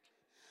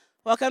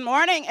Well, good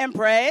morning,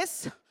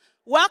 Embrace.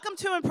 Welcome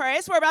to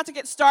Embrace. We're about to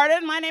get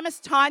started. My name is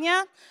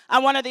Tanya.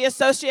 I'm one of the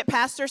associate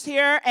pastors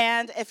here,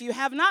 and if you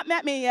have not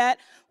met me yet,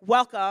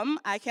 welcome.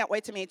 I can't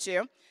wait to meet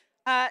you.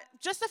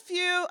 Just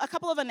a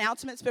couple of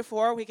announcements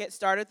before we get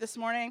started this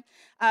morning.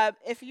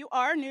 If you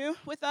are new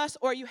with us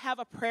or you have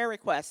a prayer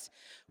request,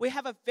 we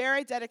have a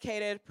very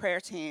dedicated prayer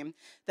team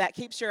that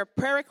keeps your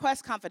prayer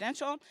requests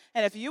confidential.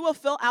 And if you will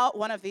fill out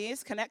one of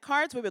these Connect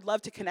cards, we would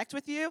love to connect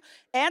with you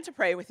and to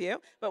pray with you.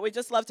 But we'd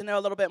just love to know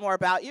a little bit more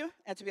about you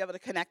and to be able to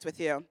connect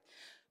with you.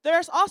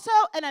 There's also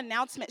an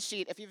announcement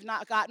sheet. If you've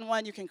not gotten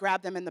one, you can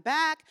grab them in the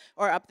back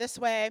or up this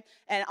way.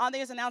 And on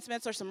these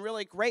announcements are some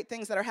really great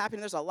things that are happening.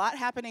 There's a lot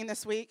happening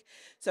this week,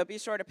 so be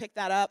sure to pick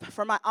that up.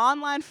 For my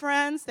online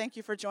friends, thank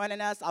you for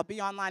joining us. I'll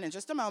be online in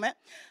just a moment,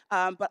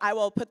 but I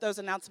will put those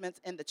announcements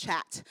in the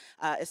chat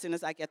as soon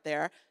as I get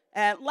there.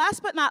 And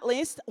last but not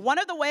least, one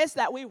of the ways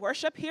that we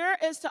worship here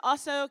is to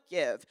also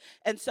give.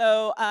 And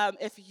so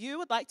if you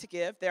would like to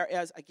give, there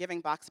is a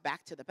giving box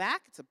back to the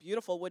back. It's a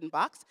beautiful wooden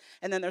box.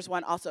 And then there's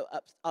one also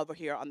up over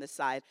here on this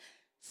side.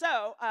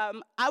 So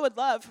I would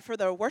love for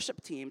the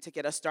worship team to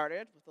get us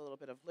started with a little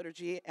bit of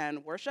liturgy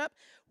and worship.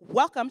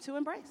 Welcome to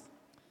Embrace.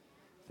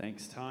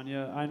 Thanks,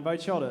 Tanya. I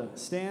invite y'all to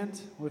stand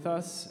with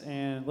us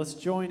and let's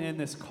join in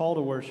this call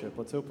to worship.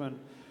 Let's open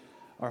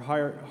our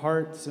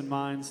hearts and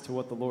minds to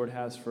what the Lord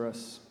has for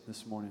us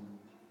this morning.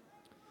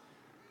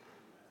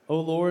 O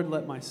Lord,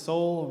 let my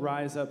soul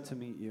rise up to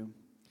meet you.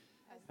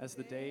 As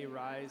the day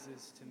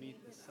rises to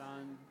meet the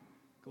sun,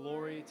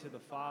 glory to the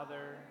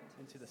Father,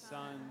 and to the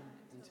Son,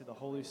 and to the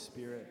Holy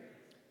Spirit,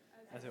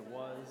 as it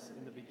was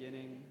in the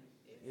beginning,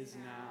 is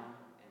now,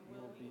 and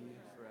will be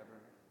forever.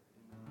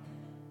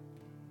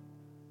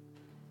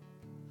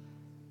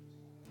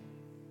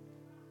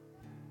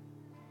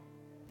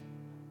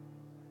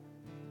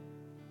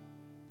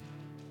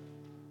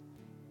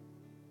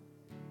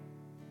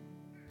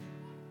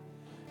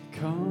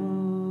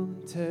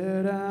 Come,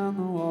 tear down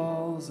the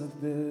walls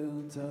I've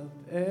built up,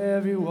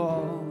 every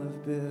wall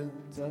I've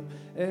built up,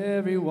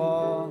 every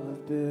wall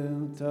I've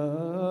built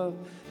up,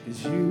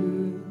 'cause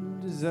you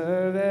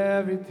deserve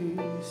every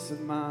piece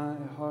of my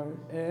heart,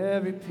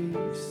 every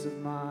piece of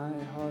my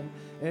heart,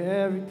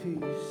 every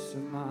piece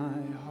of my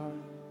heart.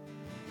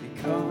 And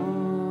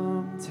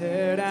come,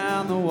 tear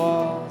down the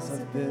walls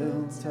I've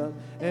built up,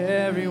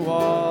 every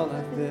wall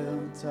I've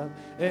built up,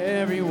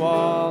 every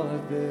wall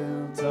I've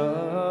built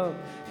up,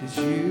 'cause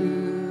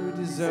you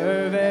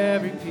deserve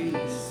every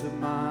piece of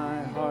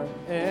my heart,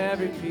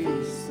 every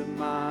piece of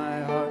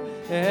my heart,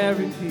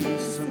 every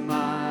piece of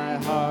my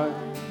heart.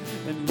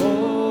 And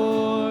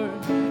Lord,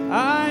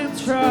 I am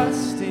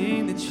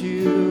trusting that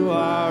you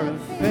are a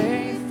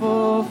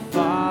faithful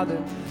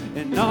Father,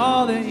 and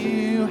all that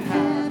you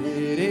have,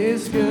 it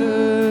is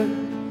good.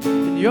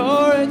 And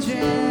you're a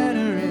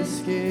generous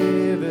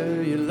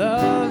giver, your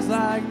love's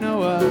like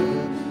no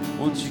other.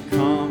 Won't you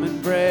come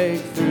and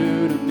break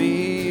through to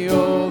me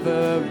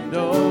over and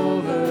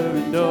over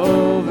and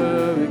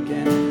over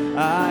again?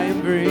 I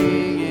am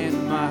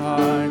bringing my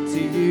heart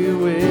to you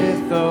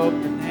with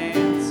open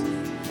hands.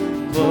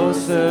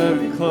 Closer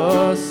and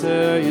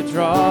closer, you're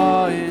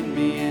drawing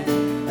me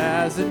in,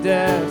 as the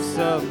depths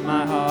of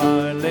my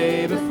heart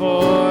lay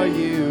before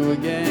you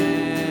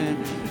again.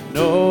 And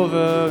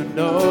over and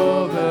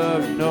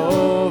over and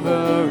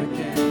over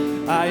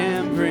again, I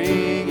am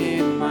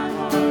bringing my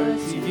heart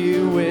to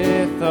you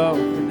with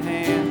open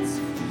hands.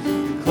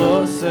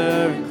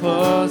 And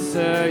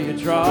closer, you're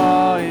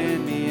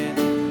drawing me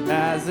in,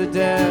 as the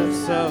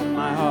depths of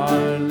my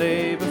heart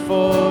lay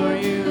before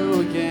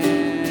you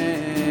again.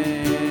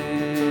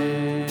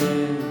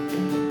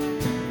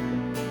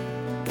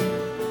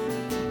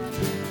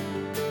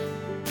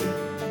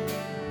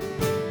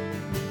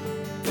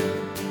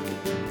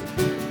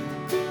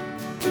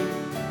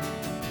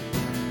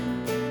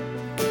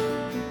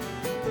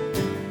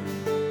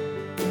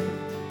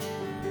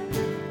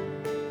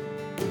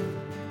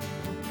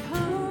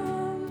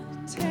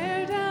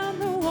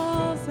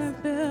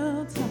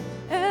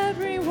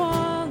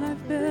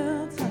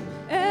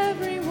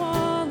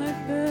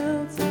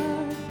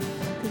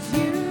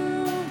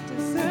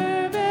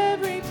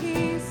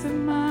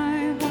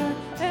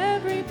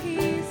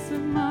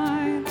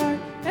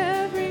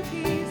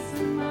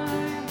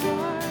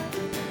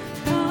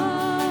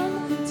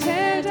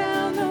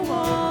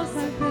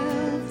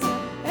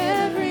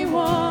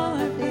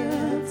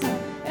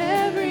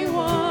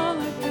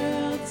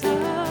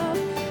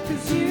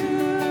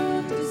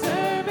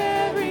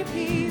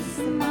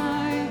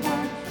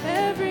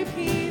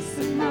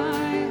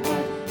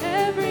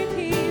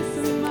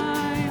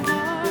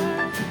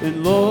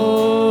 And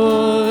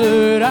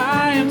Lord,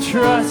 I am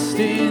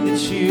trusting that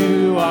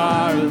you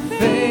are a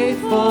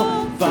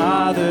faithful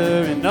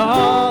Father, and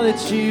all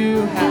that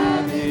you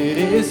have, it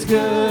is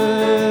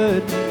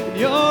good. And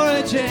you're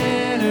a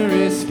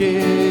generous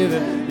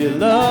giver, your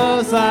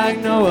love's like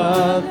no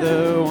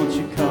other. Won't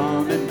you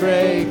come and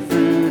break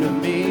through to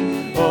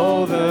me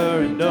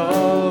over and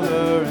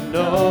over and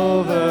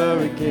over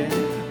again?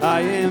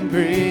 I am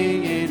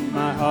bringing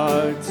my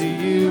heart to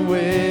you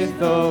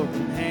with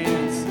open hands.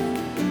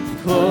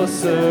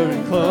 closer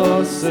and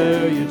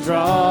closer, you're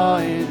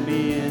drawing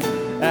me in.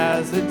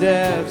 As the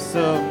depths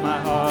of my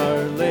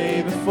heart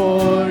lay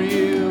before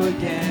you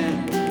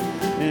again,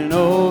 and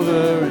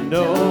over and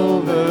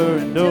over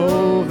and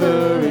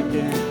over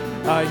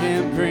again, I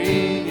am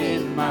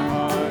bringing my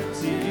heart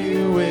to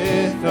you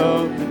with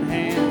open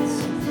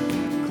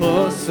hands.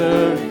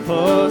 Closer and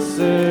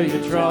closer,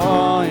 you're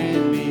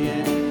drawing me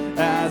in.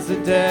 As the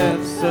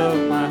depths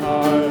of my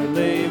heart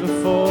lay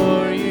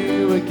before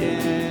you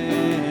again.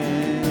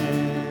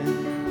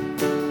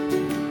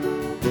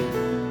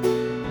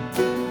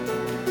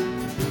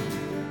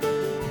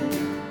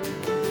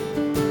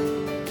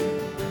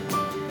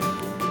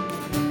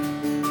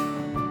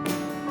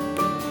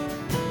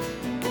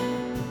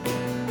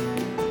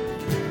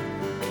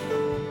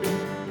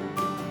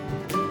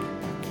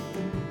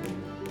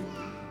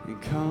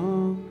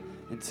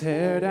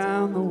 Tear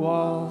down the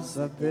walls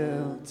I've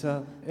built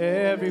up,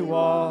 every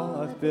wall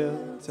I've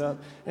built up,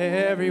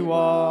 every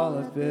wall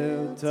I've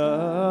built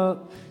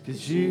up,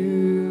 'cause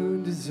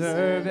you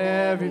deserve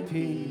every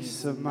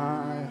piece of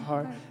my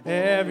heart,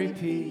 every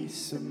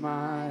piece of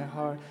my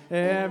heart,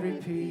 every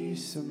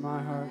piece of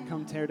my heart.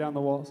 Come tear down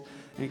the walls,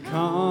 and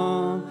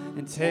come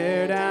and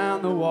tear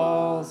down the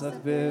walls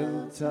I've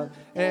built up,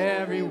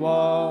 every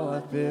wall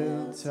I've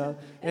built up,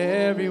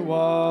 every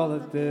wall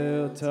I've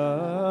built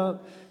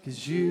up.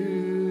 'Cause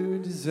you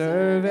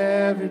deserve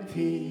every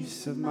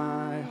piece of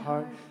my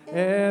heart,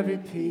 every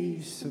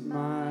piece of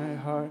my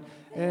heart,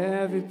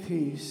 every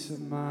piece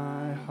of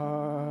my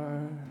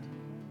heart.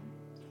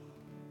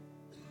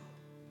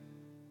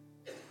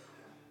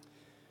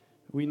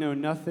 We know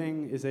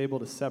nothing is able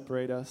to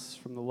separate us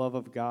from the love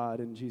of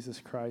God in Jesus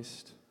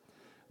Christ.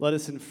 Let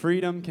us in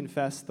freedom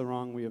confess the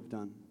wrong we have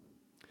done.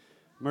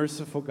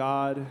 Merciful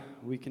God,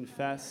 we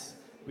confess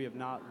we have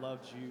not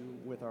loved you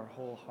with our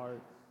whole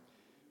heart.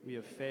 We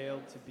have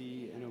failed to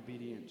be an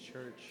obedient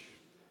church.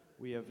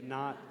 We have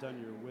not done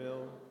your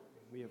will.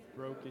 We have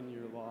broken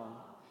your law.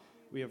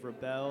 We have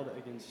rebelled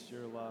against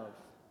your love.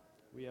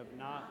 We have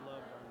not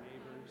loved our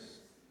neighbors,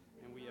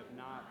 and we have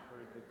not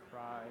heard the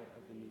cry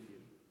of the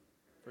needy.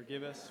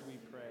 Forgive us, we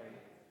pray.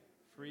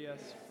 Free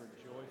us for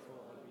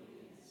joyful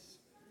obedience.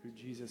 Through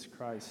Jesus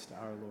Christ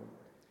our Lord.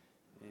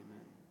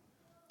 Amen.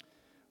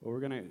 Well, we're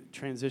going to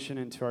transition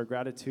into our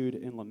gratitude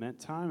and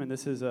lament time, and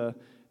this is a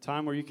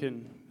time where you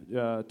can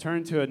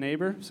turn to a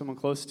neighbor, someone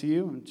close to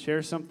you, and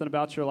share something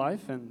about your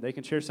life, and they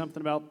can share something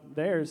about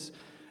theirs.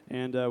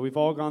 And we've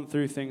all gone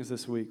through things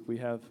this week. We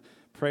have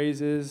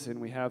praises,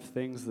 and we have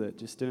things that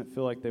just didn't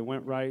feel like they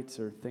went right,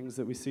 or things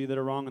that we see that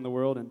are wrong in the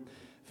world. And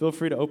feel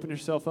free to open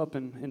yourself up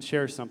and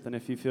share something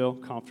if you feel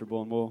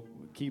comfortable, and we'll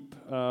keep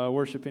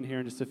worshiping here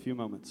in just a few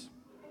moments.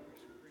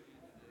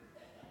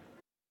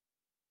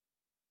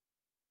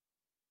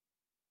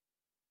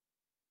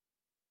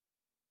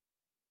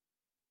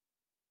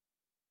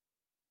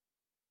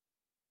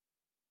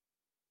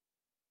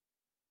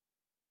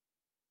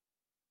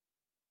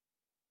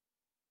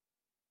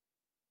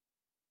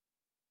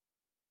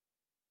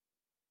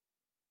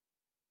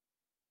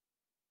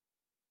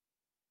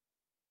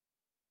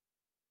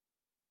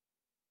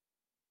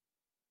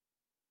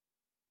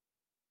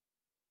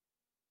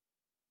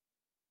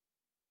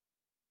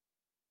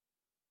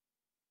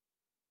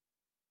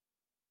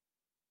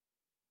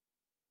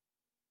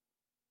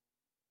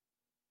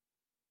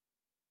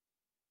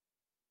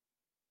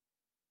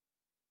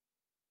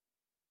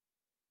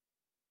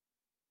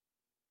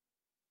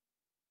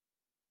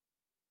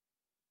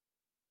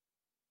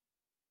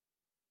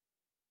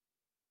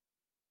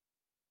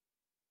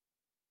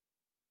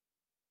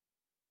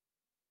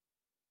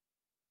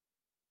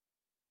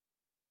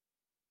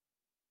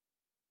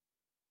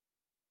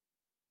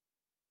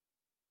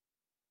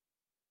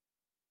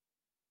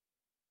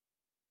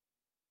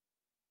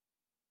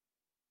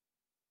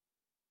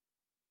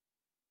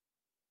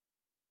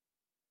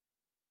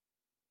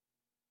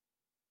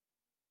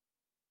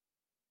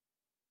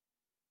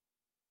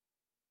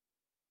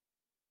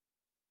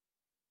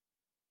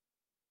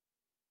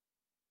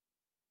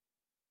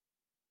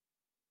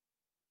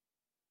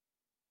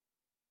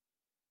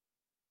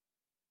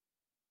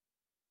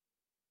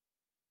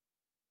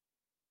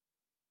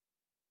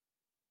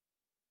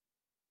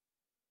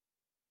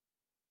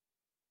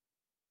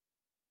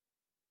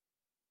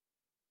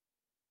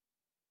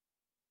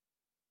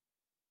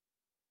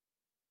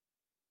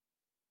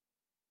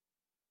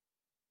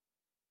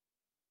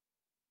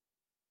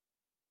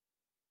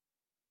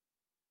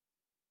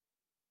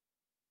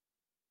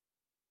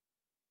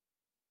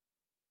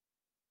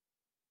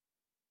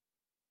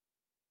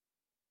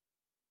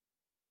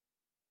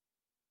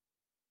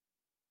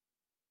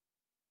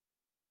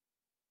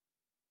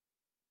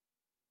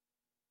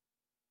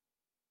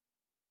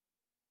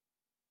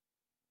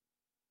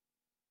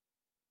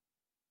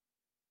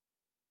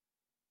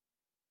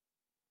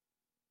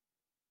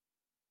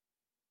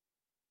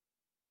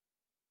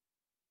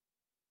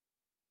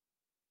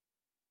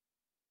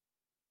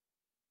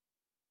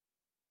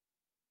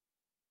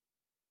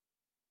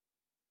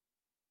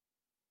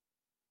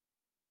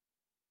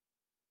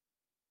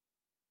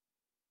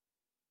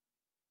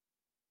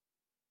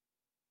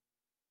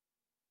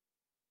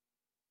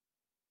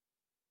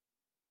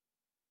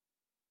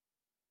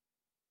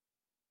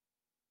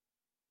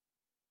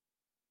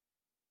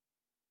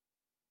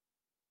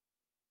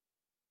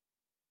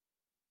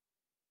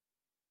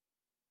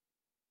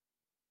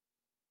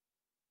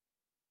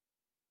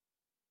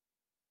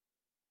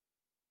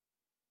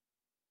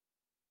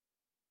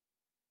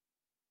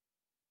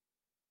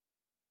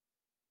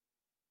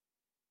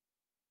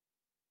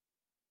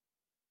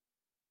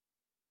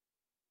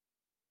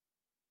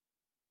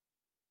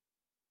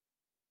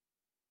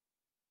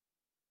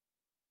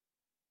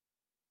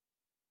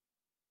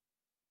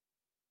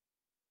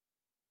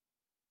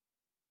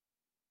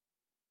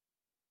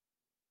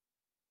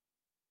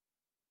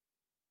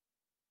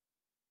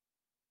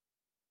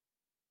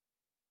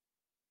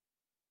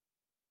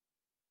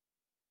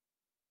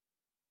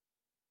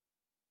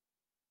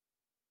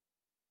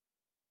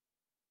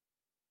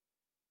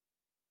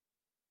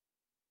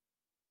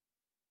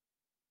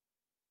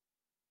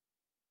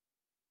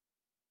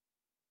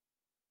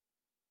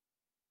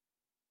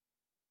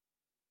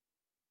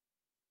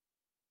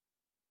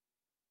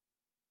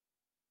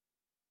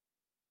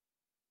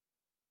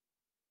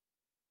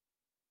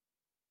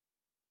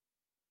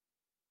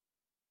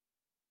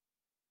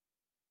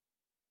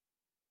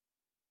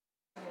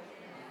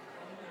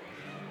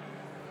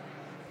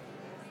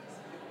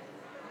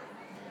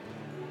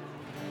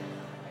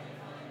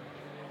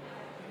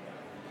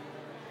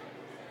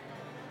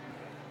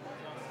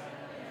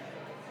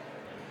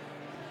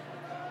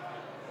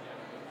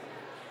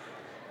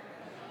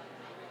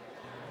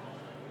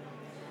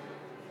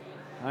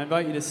 I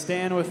invite you to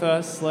stand with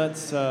us.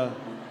 Let's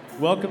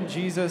welcome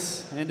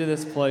Jesus into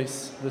this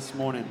place this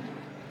morning.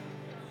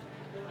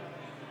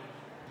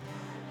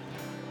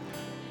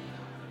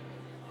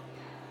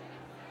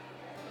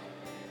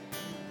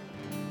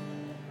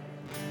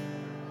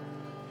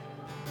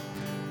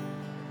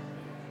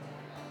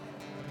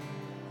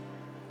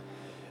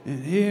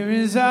 And here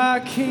is our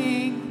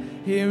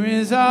King, here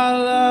is our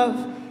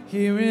love,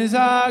 here is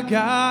our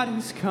God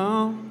who's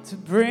come to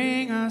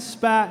bring us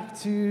back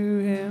to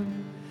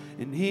Him.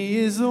 And He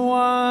is the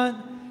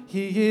one,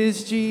 He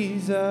is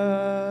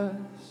Jesus.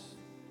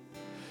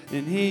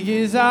 And He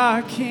is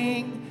our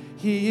King,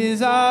 He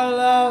is our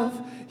love,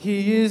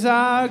 He is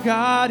our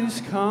God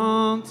who's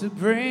come to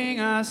bring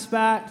us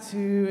back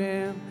to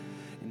Him.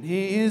 And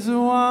He is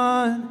the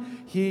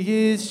one,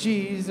 He is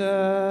Jesus.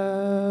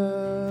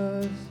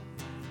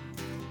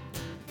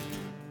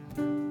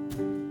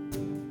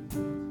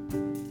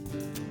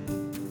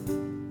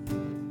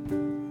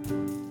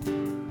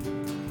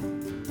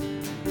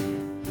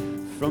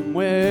 From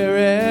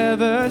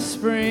wherever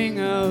spring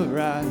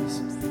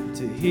arises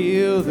to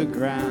heal the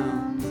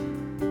ground,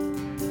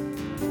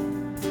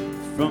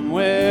 from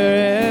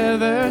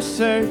wherever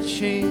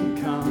searching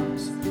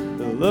comes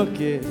the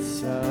look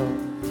itself,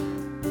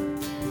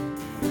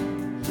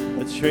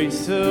 a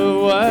trace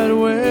of what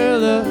we're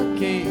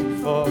looking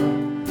for.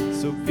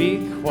 So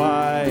be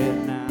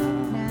quiet now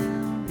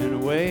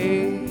and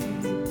wait.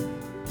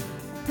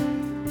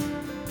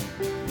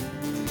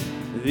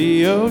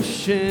 The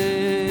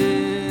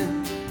ocean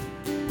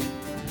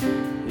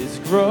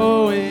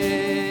growing,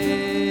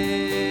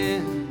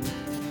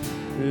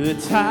 the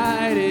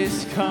tide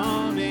is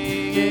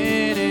coming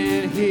in,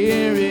 and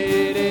here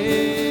it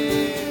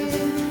is.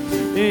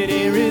 And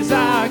here is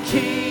our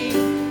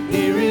King,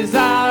 here is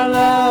our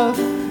love,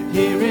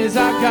 here is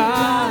our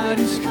God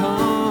who's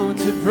come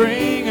to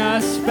bring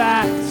us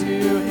back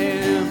to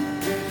Him.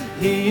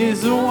 He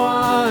is the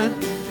one,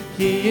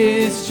 He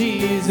is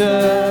Jesus.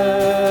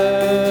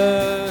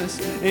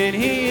 And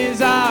He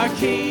is our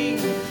King,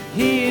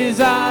 He is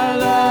our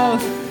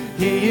love,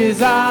 He is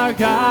our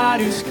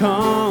God who's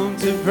come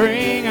to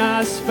bring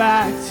us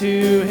back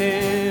to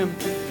Him.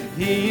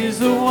 He is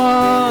the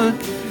one,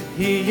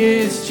 He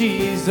is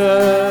Jesus.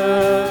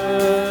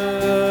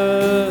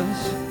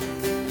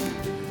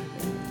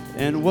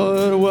 And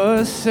what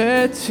was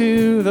said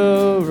to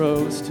the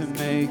rose to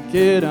make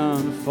it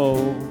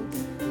unfold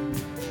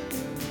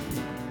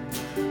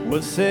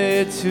was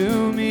said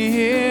to me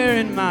here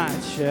in my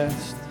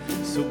chest.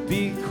 So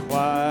be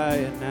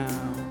quiet now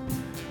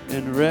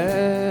and rest.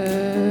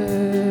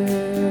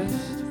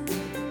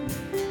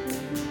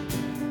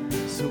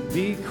 So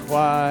be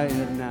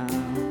quiet now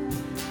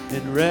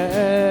and rest.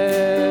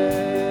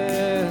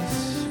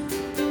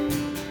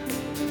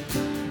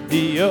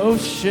 The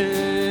ocean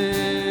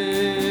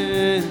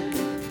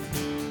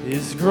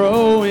is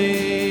growing,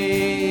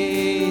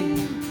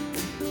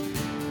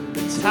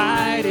 the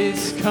tide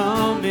is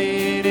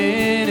coming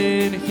in,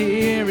 and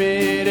here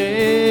it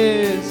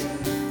is.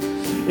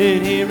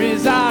 And here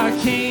is our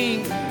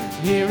King,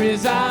 here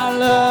is our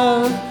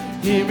love,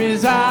 here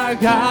is our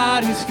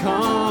God who's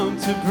come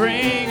to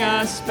bring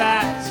us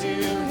back to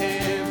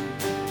Him.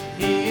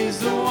 He is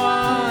the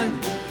one,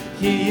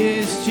 He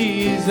is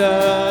Jesus.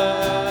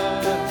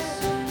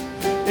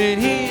 And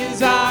He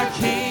is our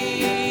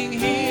King,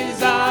 He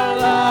is our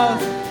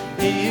love,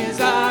 He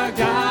is our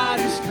God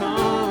who's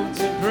come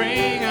to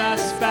bring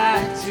us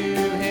back to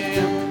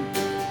Him.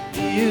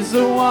 He is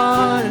the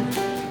one,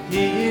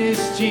 He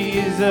is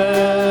Jesus.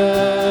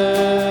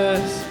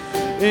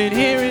 And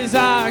here is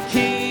our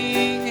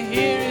King,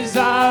 here is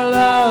our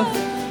love,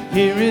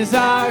 here is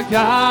our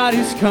God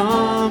who's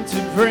come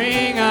to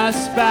bring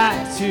us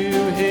back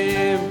to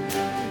Him.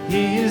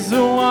 He is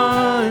the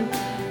one,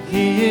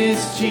 He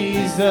is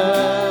Jesus.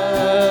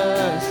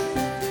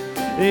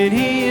 And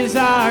He is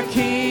our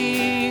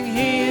King,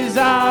 He is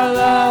our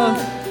love,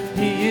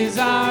 He is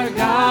our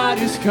God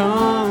who's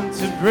come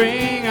to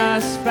bring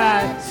us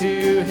back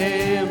to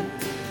Him.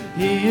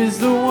 He is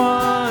the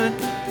one,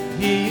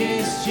 He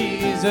is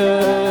Jesus.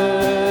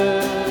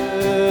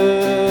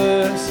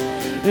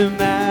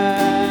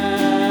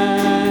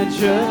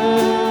 Majesty,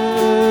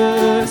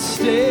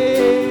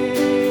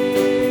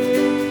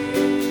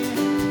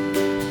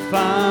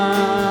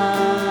 finally,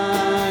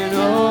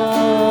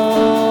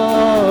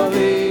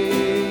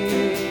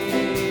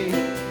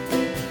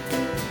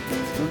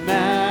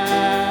 majesty,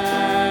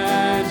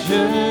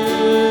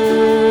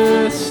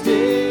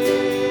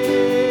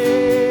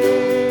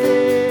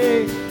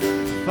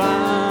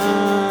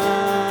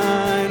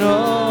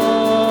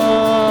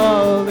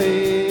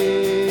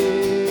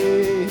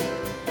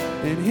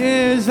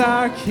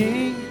 our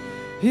King,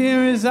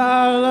 here is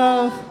our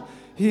love,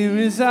 here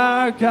is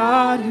our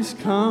God who's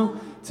come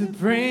to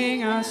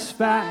bring us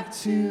back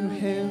to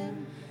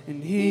Him.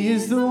 And He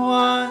is the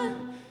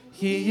one,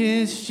 He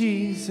is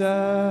Jesus.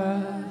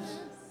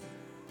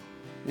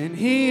 And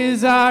He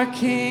is our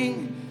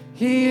King,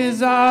 He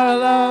is our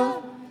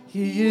love,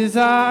 He is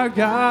our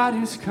God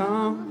who's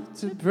come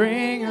to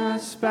bring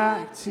us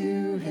back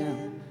to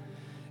Him.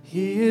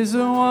 He is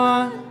the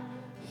one,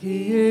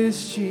 He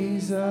is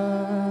Jesus.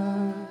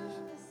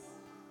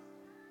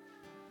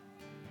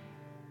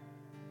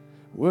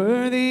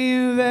 Worthy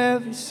of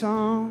every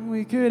song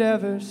we could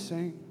ever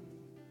sing.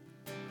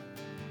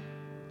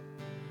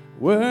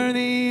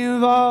 Worthy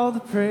of all the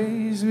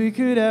praise we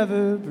could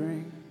ever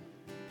bring.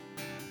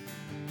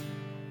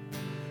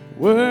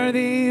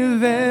 Worthy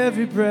of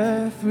every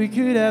breath we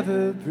could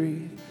ever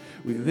breathe.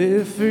 We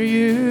live for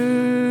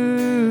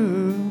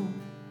you.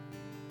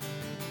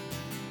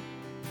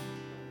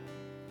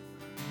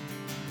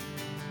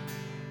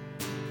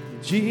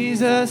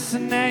 Jesus, the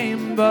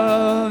name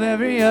above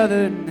every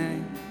other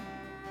name.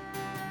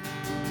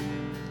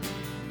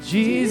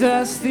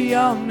 Jesus, the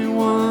only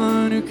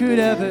one who could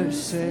ever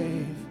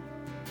save.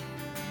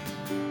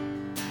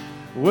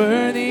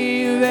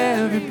 Worthy of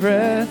every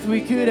breath we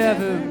could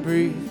ever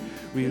breathe.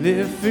 We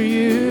live for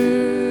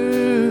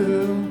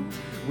you.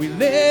 We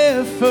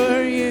live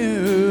for you.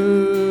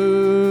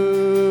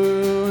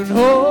 And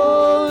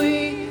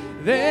holy,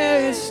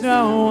 there is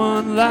no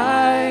one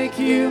like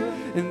you,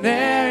 and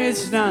there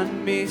is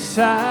none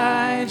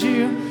beside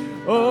you.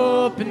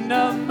 Open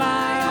up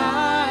my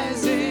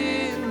eyes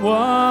in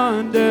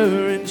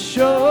wonder and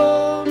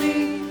show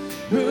me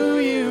who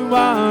you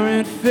are,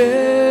 and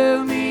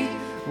fill me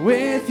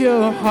with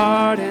your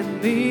heart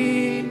and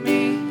lead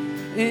me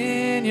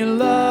in your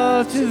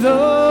love to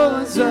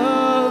those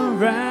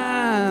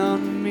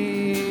around me.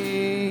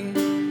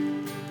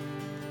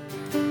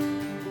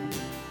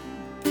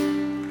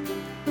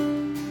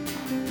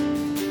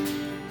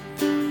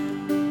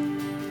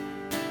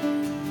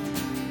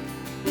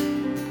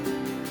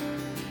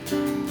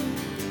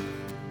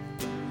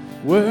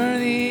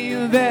 Worthy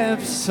of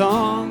every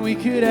song we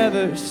could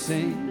ever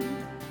sing.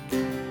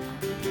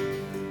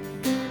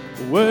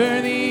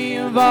 Worthy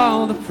of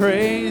all the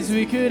praise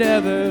we could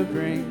ever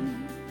bring.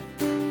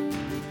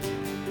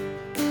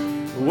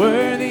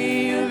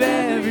 Worthy of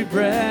every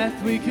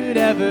breath we could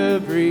ever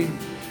breathe.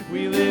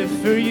 We live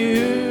for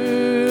you.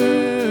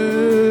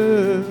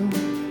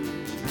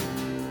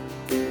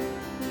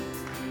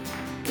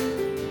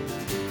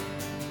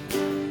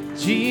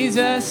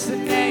 Jesus, the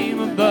name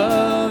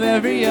above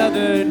every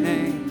other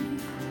name.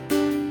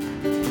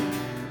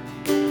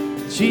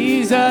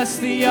 Jesus,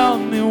 the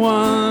only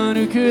one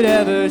who could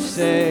ever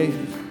save.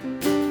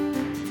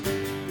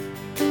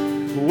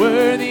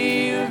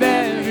 Worthy of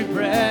every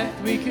breath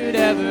we could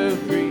ever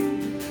breathe.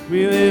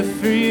 We live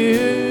for you.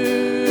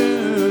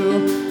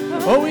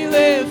 Oh, we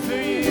live for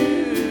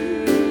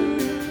you.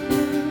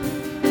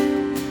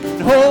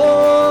 And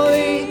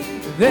holy,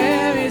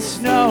 there is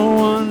no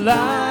one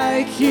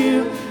like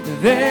you.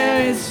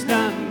 There is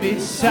none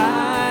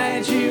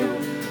beside you.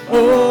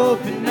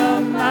 Open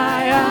up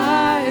my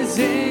eyes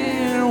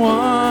in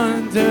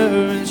wonder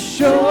and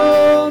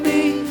show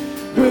me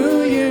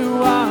who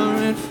you are,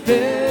 and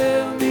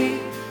fill me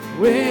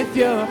with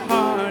your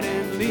heart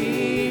and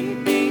lead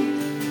me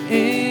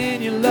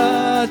in your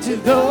love to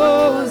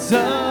those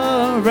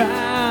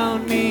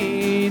around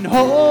me. And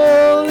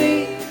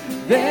holy,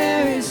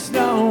 there is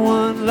no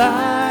one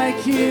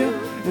like you,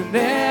 and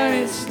there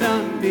is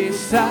none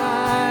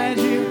beside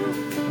you.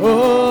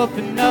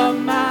 Open up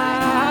my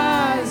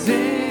eyes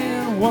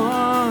in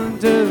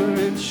wonder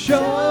and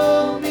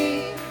show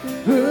me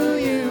who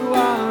you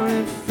are,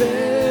 and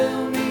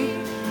fill me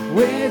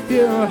with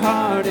your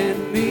heart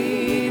and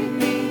lead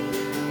me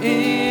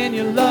in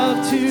your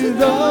love to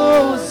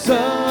those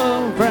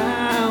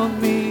around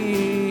me.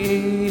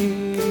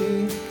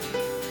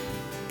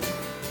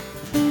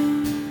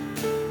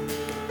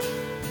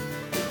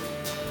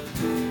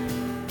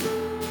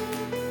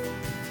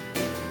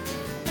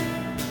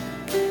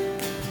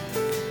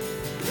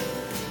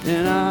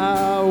 And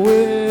I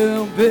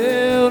will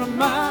build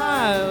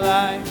my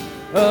life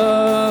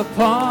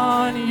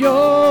upon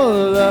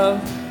your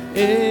love.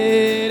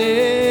 It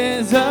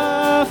is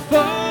a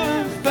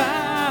firm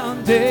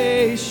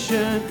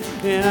foundation,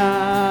 and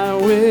I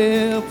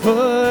will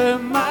put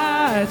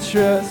my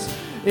trust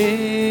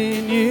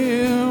in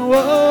you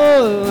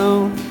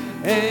alone,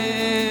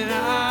 and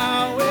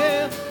I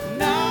will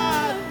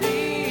not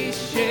be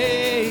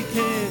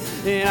shaken,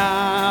 and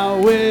I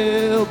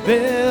will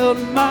build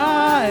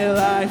my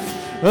life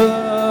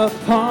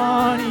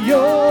upon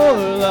your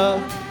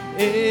love.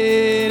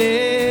 It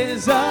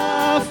is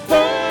a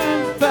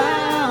firm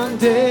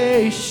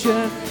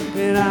foundation,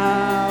 and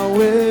I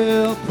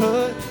will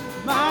put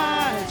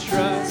my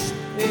trust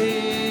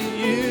in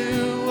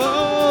you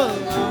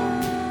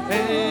alone,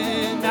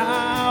 and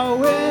I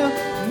will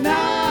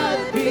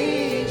not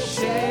be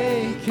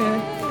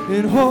shaken.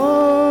 And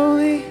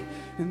holy,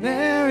 and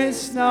there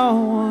is no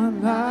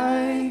one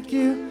like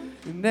you,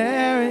 and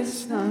there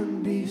is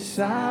none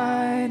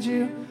beside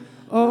you.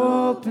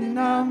 Open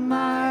up my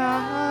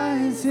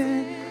eyes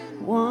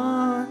in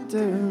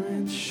wonder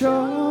and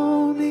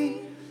show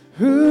me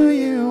who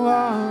you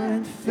are,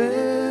 and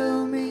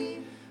fill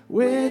me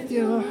with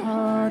your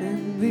heart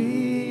and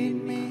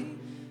lead me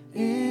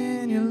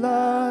in your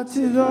love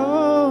to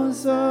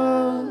those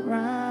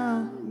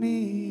around me.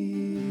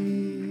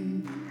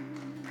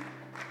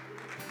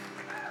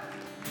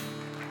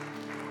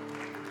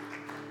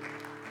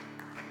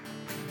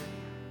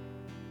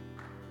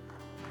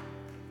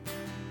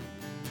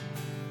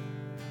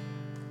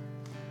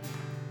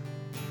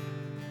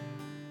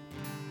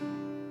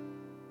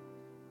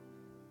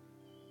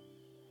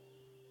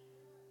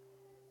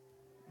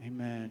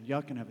 Amen.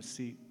 Y'all can have a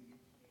seat.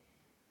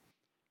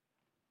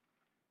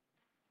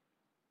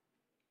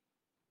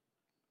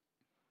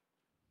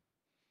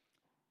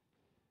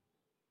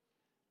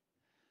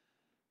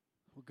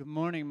 Well, good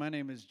morning. My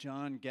name is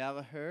John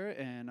Gallagher,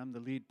 and I'm the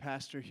lead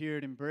pastor here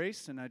at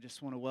Embrace, and I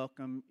just want to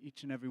welcome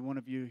each and every one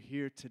of you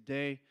here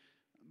today.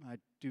 I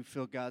do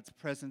feel God's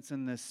presence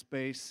in this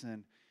space,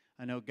 and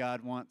I know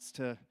God wants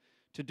to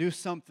do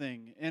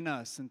something in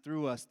us and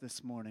through us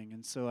this morning,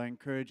 and so I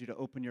encourage you to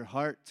open your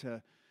heart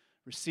to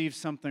receive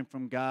something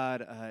from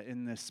God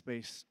in this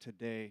space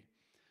today.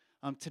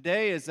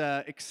 Today is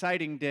an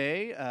exciting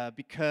day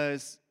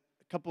because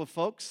a couple of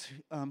folks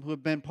who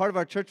have been part of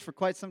our church for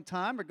quite some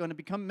time are going to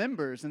become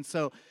members. And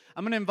so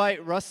I'm going to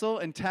invite Russell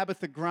and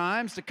Tabitha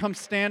Grimes to come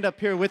stand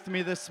up here with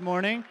me this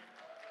morning.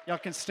 Y'all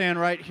can stand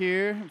right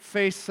here and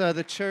face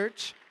the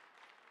church.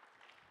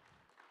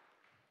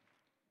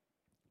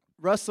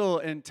 Russell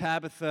and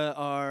Tabitha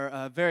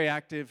are very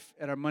active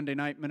at our Monday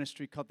night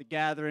ministry called The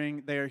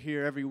Gathering. They are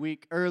here every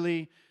week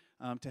early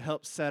to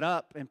help set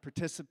up and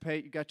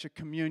participate. You got your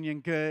communion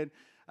good.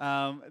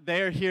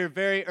 They are here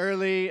very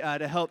early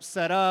to help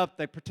set up.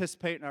 They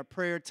participate in our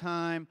prayer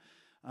time.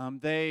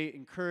 They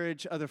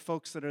encourage other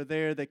folks that are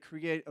there. They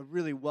create a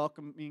really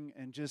welcoming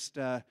and just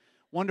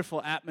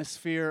wonderful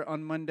atmosphere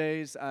on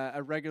Mondays. I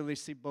regularly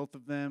see both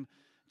of them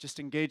just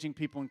engaging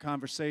people in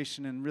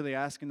conversation and really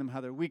asking them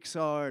how their weeks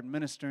are and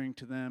ministering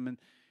to them.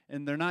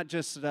 And they're not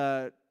just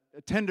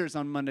attenders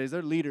on Mondays,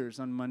 they're leaders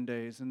on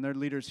Mondays, and they're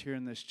leaders here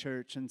in this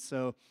church. And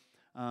so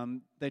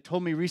they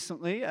told me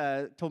recently,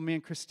 told me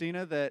and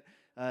Christina that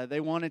they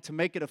wanted to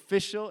make it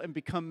official and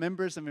become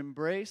members of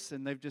Embrace,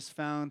 and they've just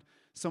found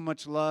so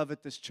much love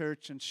at this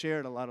church and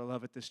shared a lot of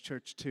love at this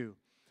church too.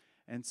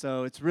 And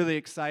so it's really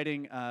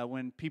exciting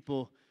when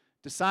people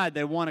decide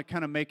they want to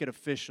kind of make it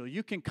official.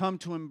 You can come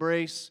to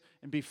Embrace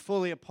and be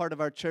fully a part of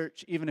our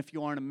church, even if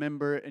you aren't a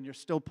member and you're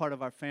still part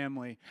of our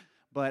family.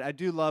 But I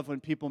do love when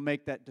people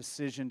make that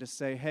decision to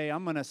say, hey,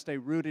 I'm going to stay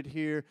rooted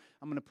here.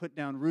 I'm going to put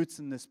down roots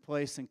in this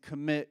place and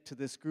commit to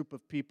this group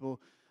of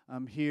people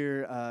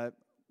here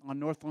on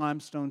North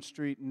Limestone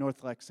Street in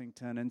North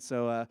Lexington. And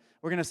so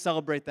we're going to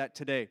celebrate that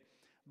today.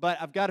 But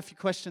I've got a few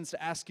questions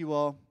to ask you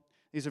all.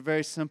 These are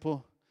very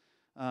simple.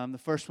 The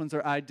first ones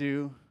are I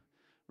do.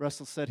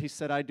 Russell said he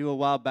said I do a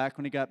while back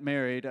when he got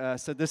married.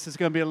 So this is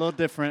going to be a little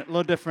different.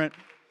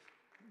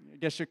 I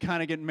guess you're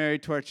kind of getting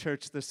married to our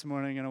church this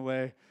morning in a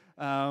way.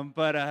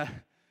 But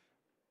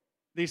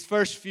these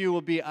first few will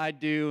be I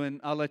do,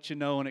 and I'll let you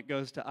know when it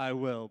goes to I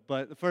will.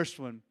 But the first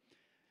one,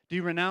 do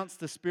you renounce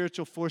the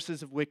spiritual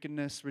forces of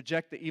wickedness,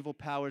 reject the evil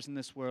powers in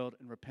this world,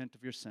 and repent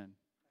of your sin?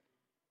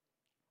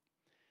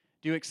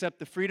 Do you accept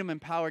the freedom and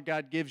power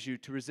God gives you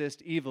to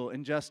resist evil,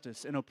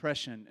 injustice, and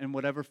oppression in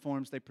whatever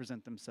forms they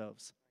present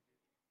themselves?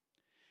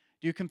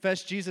 Do you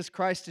confess Jesus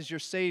Christ as your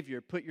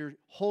Savior, put your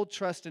whole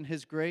trust in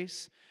His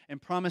grace,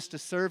 and promise to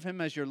serve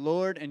Him as your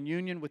Lord in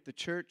union with the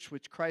church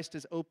which Christ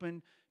has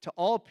opened to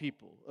all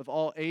people of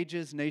all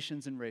ages,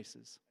 nations, and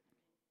races?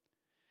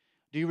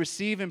 Do you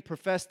receive and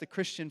profess the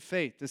Christian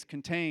faith as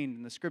contained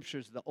in the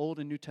Scriptures of the Old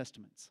and New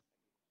Testaments?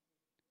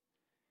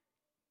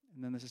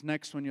 And then this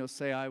next one you'll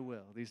say, I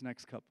will, these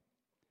next couple.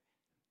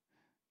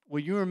 Will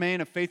you remain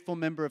a faithful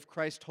member of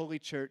Christ's holy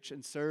church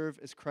and serve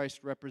as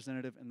Christ's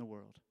representative in the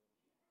world?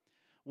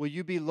 Will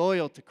you be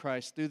loyal to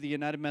Christ through the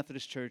United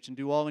Methodist Church and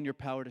do all in your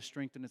power to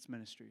strengthen its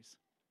ministries?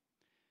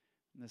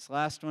 And this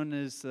last one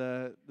is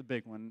the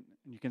big one.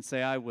 And you can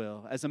say, I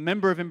will. As a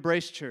member of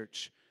Embrace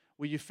Church,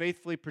 will you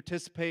faithfully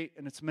participate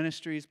in its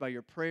ministries by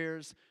your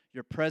prayers,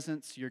 your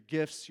presence, your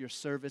gifts, your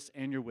service,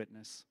 and your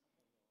witness?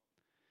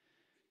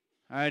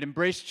 All right,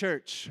 Embrace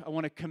Church, I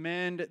want to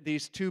commend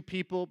these two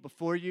people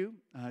before you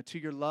to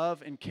your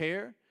love and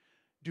care.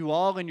 Do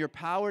all in your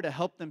power to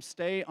help them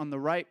stay on the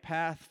right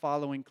path,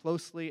 following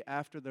closely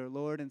after their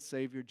Lord and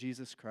Savior,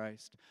 Jesus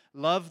Christ.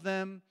 Love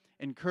them,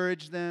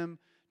 encourage them,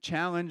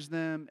 challenge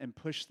them, and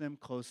push them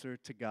closer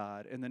to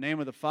God. In the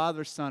name of the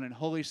Father, Son, and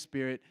Holy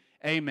Spirit,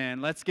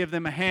 amen. Let's give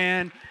them a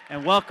hand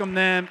and welcome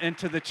them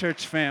into the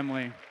church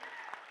family.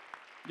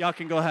 Y'all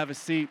can go have a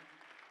seat.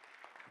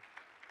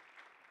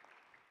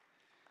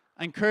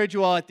 I encourage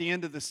you all at the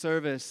end of the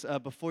service,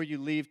 before you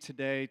leave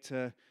today,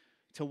 to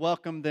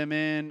welcome them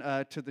in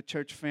to the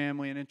church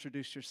family and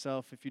introduce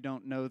yourself if you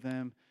don't know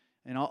them.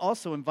 And I'll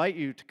also invite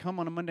you to come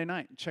on a Monday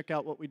night and check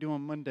out what we do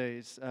on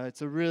Mondays.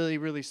 It's a really,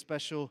 really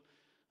special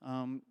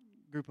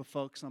group of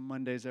folks on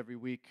Mondays every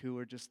week who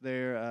are just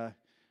there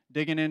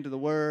digging into the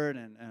Word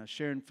and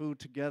sharing food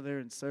together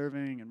and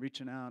serving and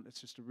reaching out. It's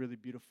just a really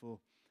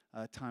beautiful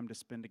time to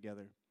spend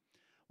together.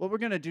 What we're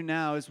going to do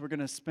now is we're going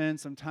to spend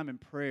some time in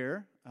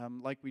prayer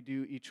like we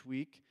do each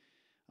week.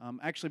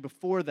 Actually,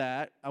 before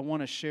that, I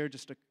want to share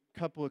just a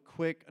couple of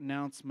quick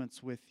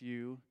announcements with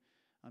you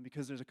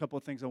because there's a couple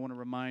of things I want to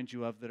remind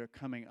you of that are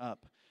coming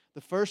up. The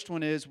first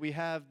one is we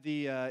have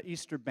the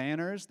Easter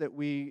banners that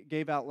we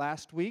gave out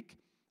last week.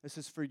 This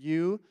is for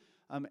you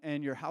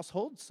and your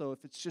household. So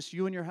if it's just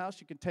you in your house,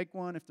 you can take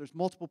one. If there's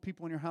multiple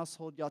people in your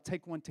household, y'all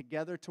take one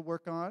together to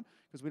work on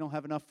because we don't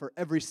have enough for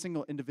every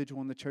single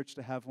individual in the church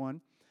to have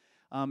one.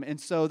 And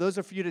so those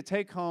are for you to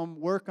take home,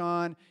 work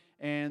on,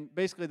 and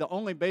basically the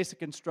only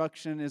basic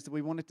instruction is that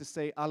we wanted to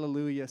say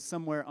Alleluia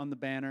somewhere on the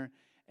banner.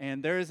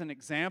 And there is an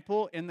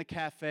example in the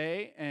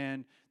cafe,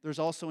 and there's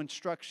also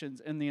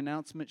instructions in the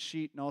announcement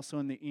sheet and also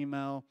in the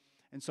email.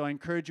 And so I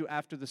encourage you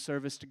after the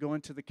service to go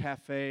into the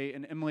cafe.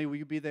 And Emily, will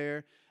you be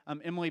there?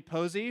 Emily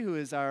Posey, who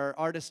is our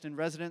artist in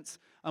residence,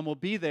 will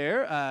be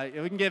there.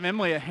 We can give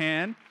Emily a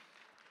hand.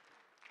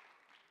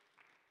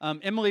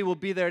 Emily will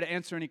be there to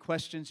answer any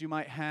questions you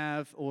might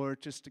have or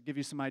just to give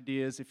you some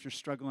ideas if you're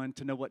struggling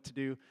to know what to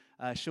do.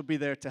 She'll be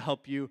there to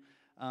help you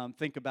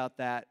think about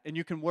that. And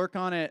you can work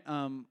on it.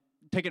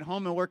 Take it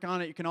home and work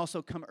on it. You can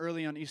also come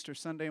early on Easter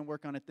Sunday and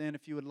work on it then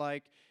if you would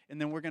like.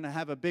 And then we're going to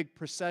have a big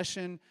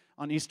procession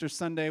on Easter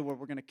Sunday where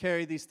we're going to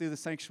carry these through the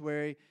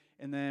sanctuary.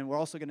 And then we're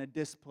also going to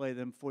display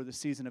them for the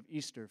season of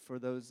Easter. For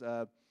those,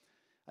 I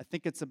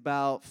think it's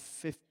about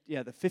the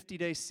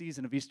 50-day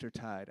season of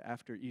Eastertide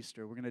after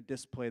Easter. We're going to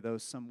display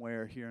those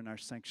somewhere here in our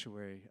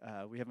sanctuary.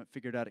 We haven't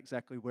figured out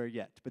exactly where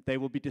yet, but they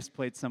will be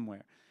displayed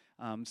somewhere.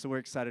 So we're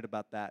excited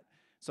about that.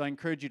 So I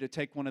encourage you to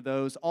take one of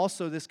those.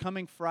 Also, this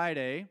coming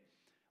Friday,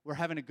 we're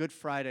having a Good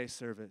Friday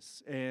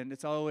service, and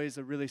it's always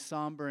a really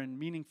somber and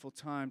meaningful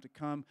time to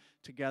come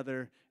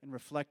together and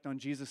reflect on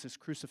Jesus'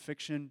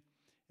 crucifixion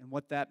and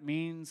what that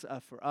means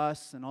for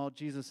us and all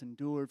Jesus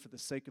endured for the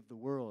sake of the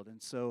world.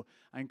 And so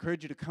I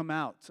encourage you to come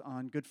out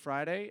on Good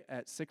Friday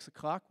at 6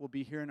 o'clock. We'll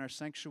be here in our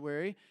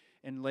sanctuary,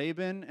 and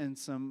Laban and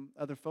some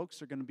other folks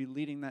are going to be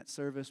leading that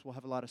service. We'll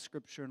have a lot of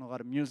scripture and a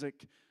lot of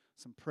music,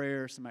 some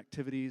prayer, some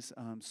activities.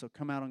 So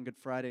come out on Good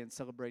Friday and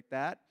celebrate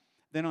that.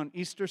 Then on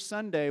Easter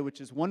Sunday, which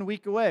is 1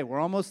 week away, we're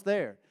almost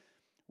there,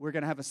 we're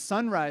going to have a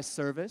sunrise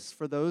service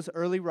for those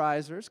early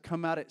risers.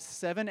 Come out at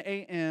 7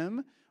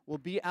 a.m. We'll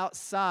be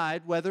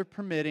outside, weather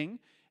permitting,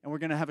 and we're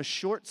going to have a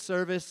short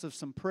service of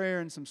some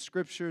prayer and some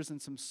scriptures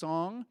and some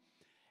song.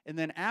 And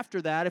then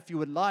after that, if you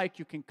would like,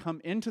 you can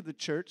come into the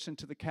church,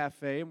 into the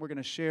cafe, and we're going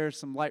to share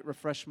some light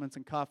refreshments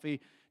and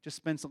coffee, just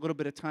spend a little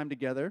bit of time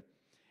together.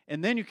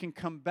 And then you can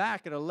come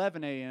back at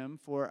 11 a.m.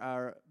 for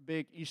our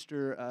big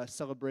Easter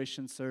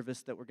celebration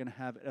service that we're going to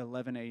have at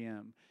 11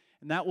 a.m.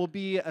 And that will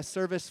be a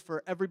service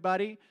for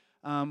everybody.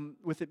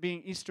 With it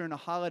being Easter and a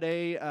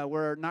holiday,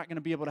 we're not going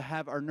to be able to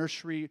have our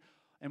nursery,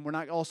 and we're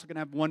not also going to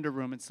have Wonder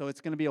Room. And so it's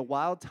going to be a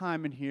wild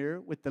time in here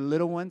with the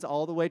little ones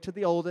all the way to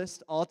the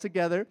oldest, all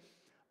together.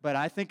 But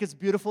I think it's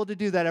beautiful to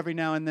do that every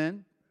now and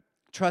then.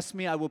 Trust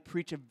me, I will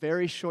preach a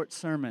very short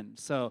sermon.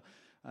 So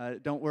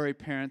don't worry,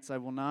 parents. I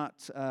will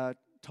not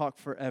talk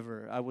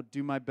forever. I will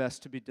do my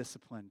best to be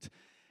disciplined.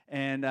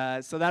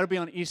 And so that'll be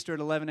on Easter at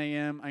 11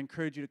 a.m. I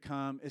encourage you to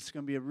come. It's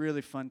going to be a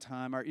really fun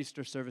time. Our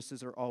Easter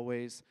services are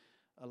always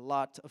a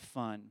lot of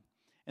fun.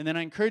 And then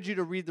I encourage you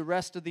to read the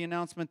rest of the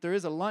announcement. There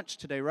is a lunch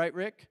today, right,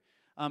 Rick?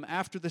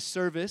 After the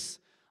service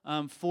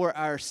for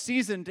our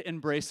seasoned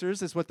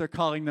embracers is what they're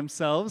calling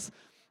themselves.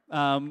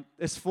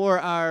 It's for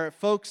our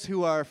folks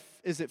who are,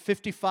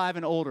 55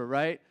 and older,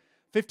 right?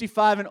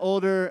 55 and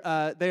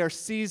older, they are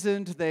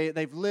seasoned,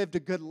 they've lived a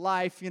good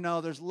life,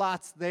 there's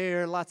lots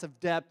there, lots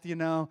of depth,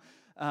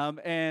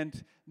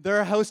 and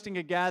they're hosting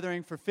a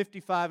gathering for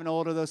 55 and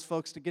older, those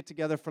folks to get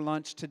together for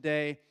lunch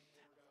today.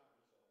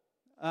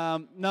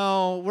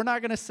 No, we're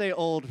not going to say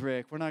old,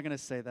 Rick, we're not going to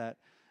say that.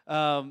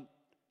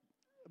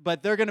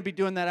 But they're going to be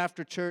doing that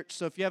after church,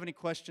 so if you have any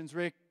questions,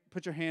 Rick,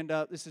 put your hand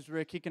up. This is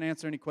Rick, he can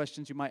answer any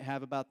questions you might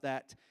have about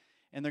that.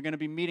 And they're going to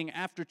be meeting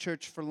after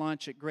church for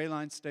lunch at Gray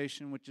Line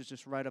Station, which is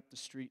just right up the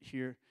street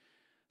here.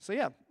 So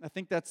yeah, I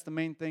think that's the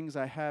main things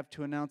I have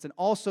to announce. And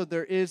also,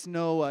 there is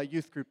no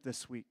youth group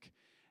this week.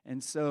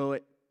 And so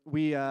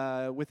we,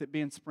 with it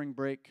being spring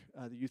break,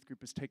 the youth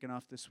group is taken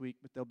off this week,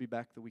 but they'll be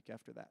back the week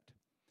after that.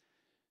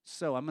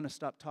 So I'm going to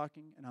stop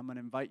talking, and I'm going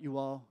to invite you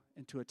all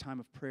into a time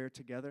of prayer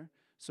together.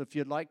 So if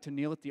you'd like to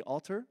kneel at the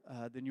altar,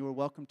 then you are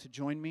welcome to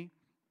join me.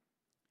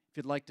 If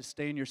you'd like to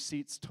stay in your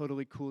seats,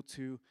 totally cool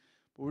too.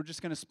 But we're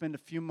just going to spend a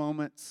few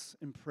moments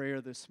in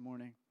prayer this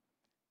morning.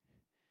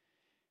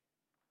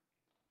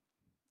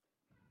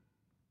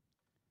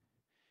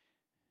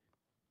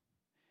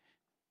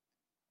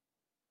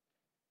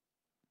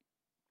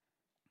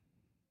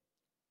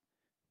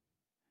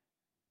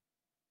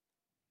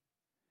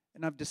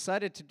 And I've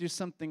decided to do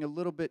something a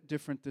little bit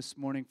different this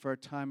morning for our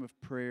time of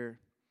prayer.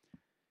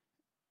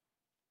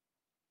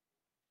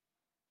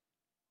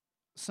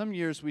 Some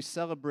years we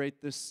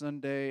celebrate this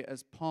Sunday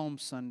as Palm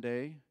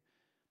Sunday.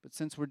 But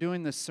since we're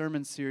doing this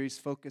sermon series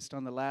focused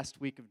on the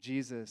last week of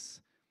Jesus,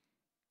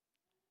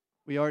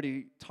 we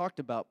already talked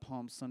about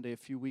Palm Sunday a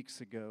few weeks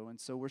ago. And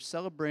so we're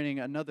celebrating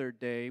another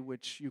day,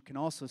 which you can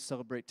also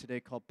celebrate today,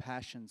 called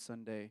Passion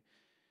Sunday.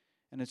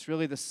 And it's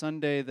really the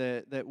Sunday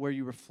that where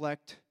you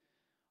reflect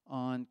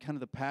on kind of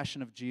the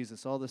passion of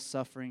Jesus, all the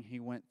suffering he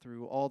went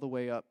through, all the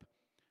way up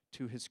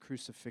to his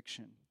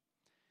crucifixion.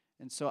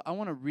 And so I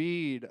want to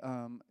read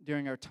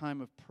during our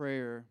time of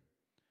prayer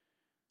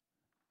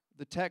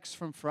the text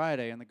from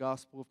Friday in the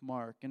Gospel of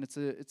Mark. And it's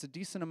a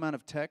decent amount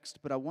of text,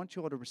 but I want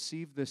you all to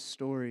receive this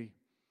story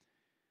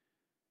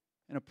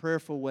in a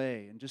prayerful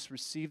way and just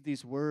receive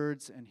these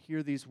words and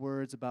hear these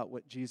words about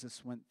what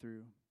Jesus went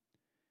through.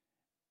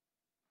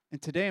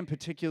 And today in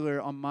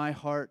particular, on my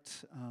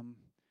heart,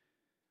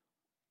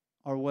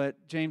 are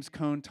what James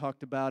Cone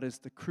talked about as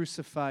the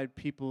crucified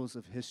peoples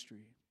of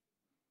history.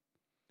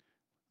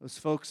 Those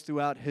folks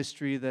throughout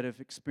history that have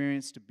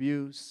experienced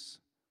abuse,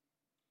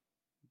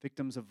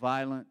 victims of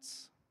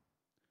violence,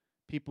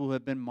 people who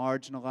have been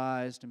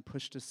marginalized and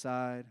pushed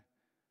aside,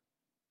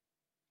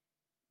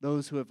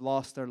 those who have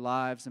lost their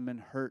lives and been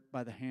hurt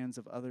by the hands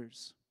of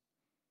others.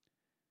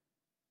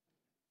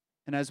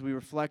 And as we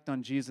reflect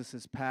on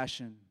Jesus'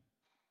 passion,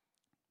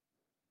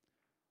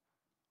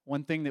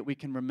 one thing that we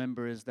can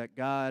remember is that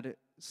God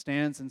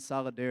stands in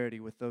solidarity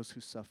with those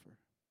who suffer,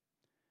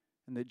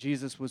 and that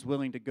Jesus was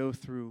willing to go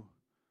through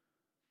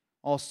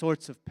all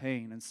sorts of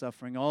pain and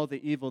suffering, all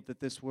the evil that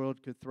this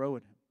world could throw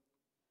at him.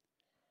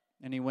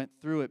 And he went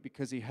through it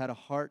because he had a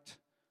heart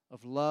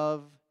of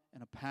love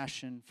and a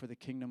passion for the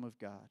kingdom of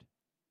God.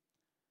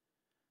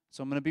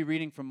 So I'm going to be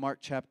reading from Mark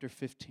chapter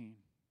 15.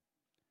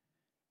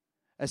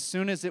 As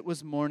soon as it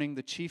was morning,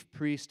 the chief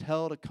priest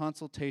held a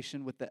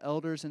consultation with the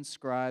elders and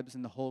scribes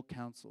and the whole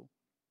council.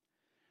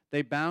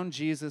 They bound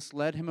Jesus,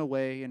 led him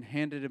away, and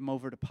handed him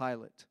over to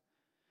Pilate.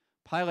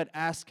 Pilate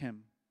asked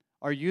him,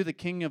 "Are you the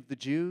king of the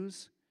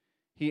Jews?"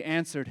 He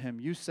answered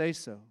him, "You say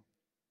so."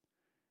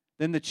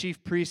 Then the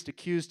chief priest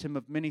accused him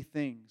of many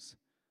things.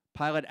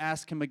 Pilate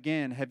asked him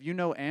again, "Have you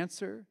no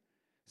answer?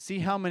 See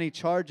how many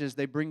charges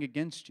they bring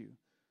against you."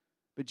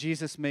 But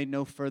Jesus made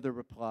no further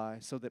reply,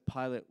 so that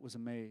Pilate was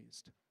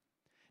amazed.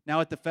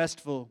 Now at the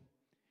festival,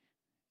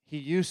 he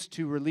used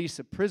to release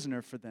a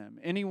prisoner for them,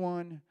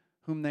 anyone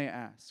whom they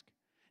asked.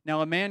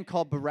 Now a man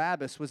called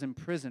Barabbas was in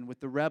prison with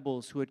the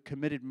rebels who had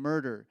committed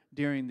murder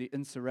during the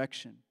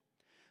insurrection.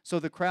 So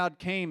the crowd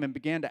came and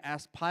began to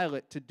ask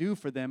Pilate to do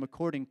for them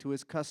according to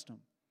his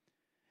custom.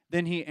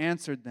 Then he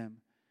answered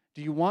them,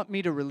 "Do you want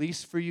me to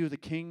release for you the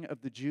king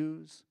of the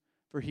Jews?"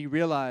 For he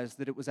realized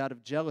that it was out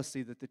of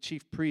jealousy that the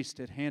chief priest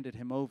had handed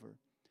him over.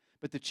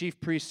 But the chief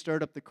priest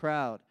stirred up the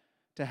crowd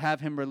to have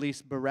him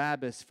release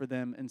Barabbas for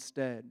them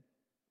instead.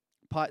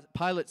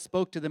 Pilate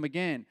spoke to them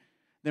again.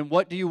 "Then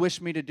what do you wish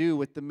me to do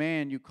with the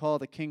man you call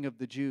the king of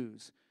the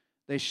Jews?"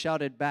 They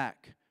shouted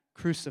back,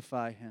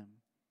 "Crucify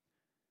him."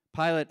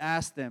 Pilate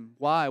asked them,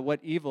 "Why?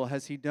 What evil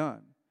has he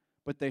done?"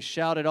 But they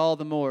shouted all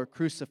the more,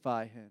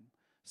 "Crucify him."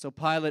 So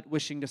Pilate,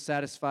 wishing to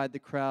satisfy the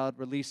crowd,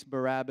 released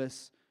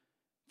Barabbas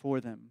for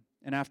them.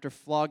 And after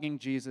flogging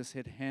Jesus,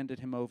 had handed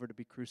him over to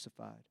be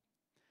crucified.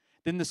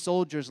 Then the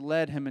soldiers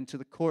led him into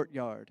the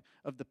courtyard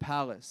of the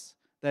palace,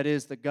 that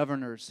is, the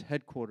governor's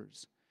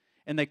headquarters.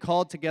 And they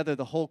called together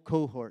the whole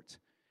cohort,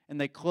 and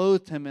they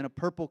clothed him in a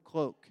purple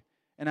cloak.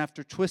 And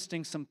after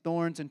twisting some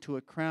thorns into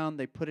a crown,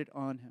 they put it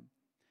on him.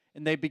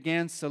 And they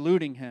began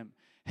saluting him,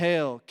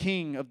 "Hail,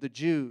 King of the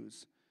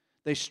Jews!"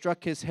 They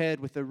struck his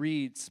head with a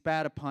reed,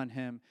 spat upon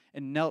him,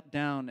 and knelt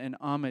down in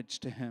homage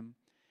to him.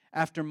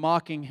 After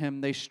mocking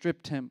him, they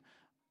stripped him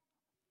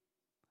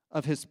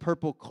of his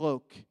purple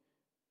cloak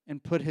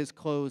and put his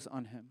clothes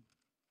on him.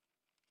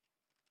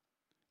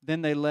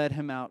 Then they led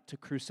him out to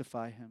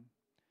crucify him.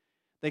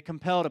 They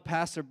compelled a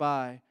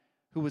passerby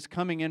who was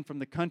coming in from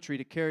the country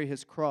to carry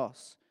his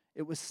cross.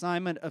 It was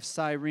Simon of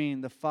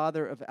Cyrene, the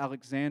father of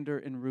Alexander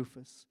and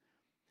Rufus.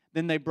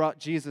 Then they brought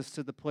Jesus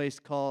to the place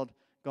called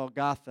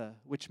Golgotha,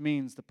 which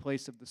means the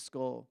place of the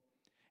skull.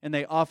 And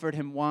they offered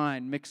him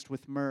wine mixed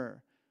with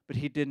myrrh, but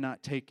he did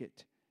not take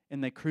it.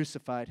 And they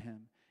crucified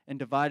him and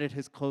divided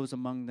his clothes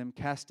among them,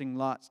 casting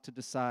lots to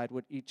decide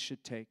what each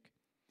should take.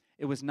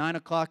 It was 9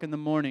 o'clock in the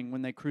morning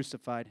when they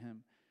crucified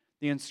him.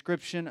 The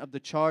inscription of the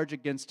charge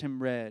against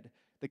him read,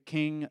 "The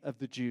King of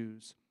the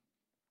Jews."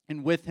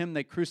 And with him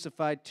they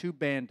crucified 2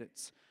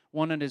 bandits,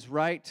 one on his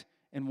right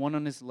and one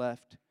on his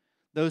left.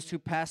 Those who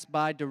passed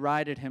by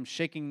derided him,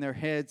 shaking their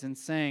heads and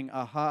saying,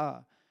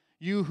 "Aha,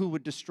 you who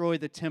would destroy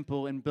the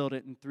temple and build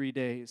it in 3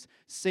 days,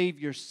 save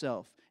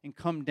yourself and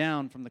come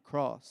down from the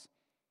cross."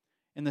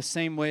 In the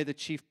same way, the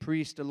chief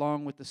priest,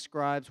 along with the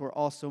scribes, were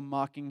also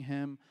mocking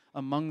him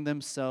among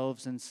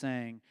themselves and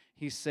saying,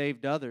 "He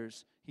saved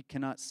others, he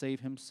cannot save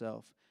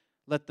himself.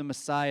 Let the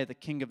Messiah, the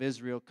King of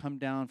Israel, come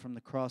down from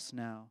the cross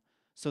now,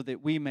 so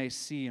that we may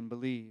see and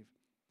believe."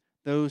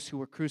 Those who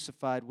were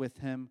crucified with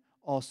him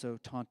also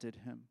taunted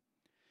him.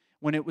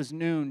 When it was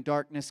noon,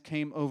 darkness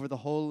came over the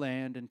whole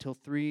land until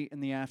 3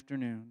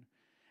 p.m.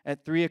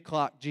 At 3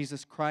 o'clock,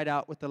 Jesus cried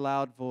out with a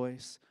loud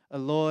voice,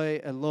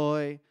 "Eloi,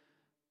 Eloi,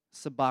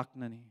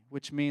 sabachthani,"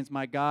 which means,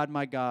 my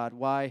God,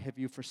 why have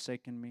you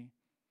forsaken me?"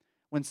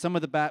 When some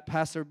of the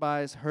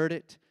passerbys heard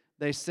it,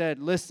 they said,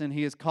 "Listen,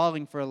 he is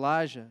calling for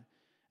Elijah."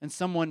 And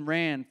someone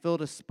ran,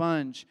 filled a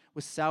sponge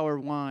with sour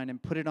wine,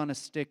 and put it on a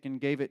stick and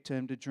gave it to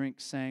him to drink,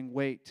 saying,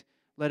 "Wait,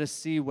 let us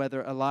see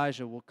whether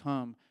Elijah will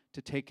come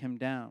to take him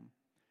down."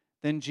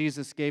 Then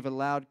Jesus gave a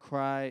loud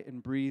cry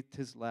and breathed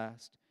his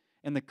last.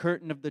 And the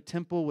curtain of the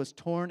temple was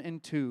torn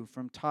in two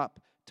from top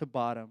to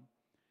bottom.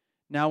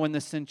 Now when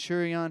the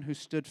centurion who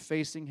stood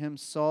facing him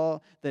saw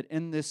that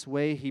in this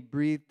way he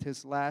breathed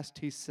his last,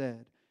 he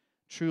said,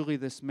 Truly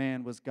this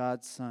man was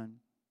God's Son.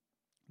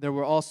 There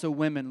were also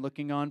women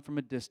looking on from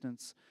a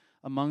distance.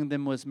 Among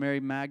them was Mary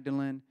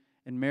Magdalene,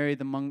 and Mary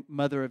the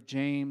mother of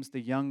James the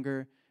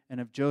younger,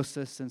 and of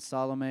Joseph and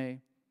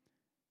Salome.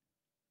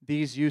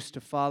 These used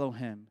to follow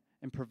him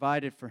and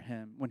provided for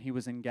him when he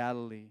was in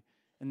Galilee.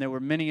 And there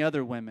were many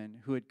other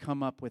women who had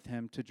come up with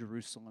him to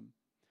Jerusalem.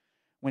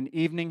 When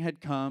evening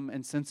had come,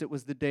 and since it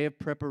was the day of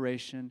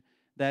preparation,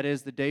 that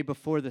is, the day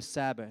before the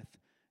Sabbath,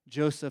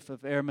 Joseph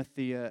of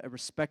Arimathea, a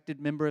respected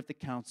member of the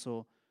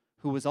council,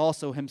 who was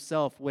also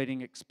himself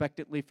waiting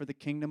expectantly for the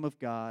kingdom of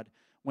God,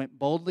 went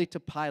boldly to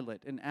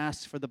Pilate and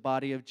asked for the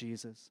body of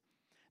Jesus.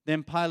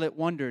 Then Pilate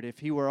wondered if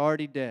he were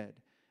already dead,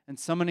 and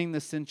summoning the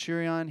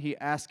centurion, he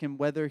asked him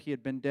whether he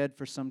had been dead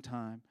for some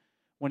time.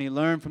 When he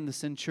learned from the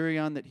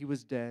centurion that he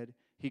was dead,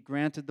 he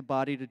granted the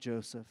body to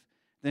Joseph.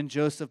 Then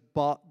Joseph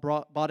bought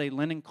a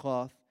linen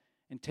cloth,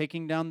 and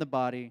taking down the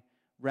body,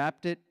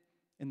 wrapped it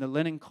in the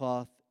linen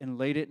cloth and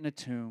laid it in a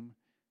tomb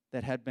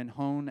that had been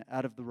hewn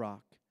out of the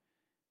rock.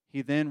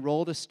 He then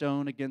rolled a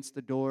stone against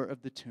the door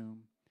of the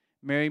tomb.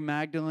 Mary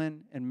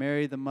Magdalene and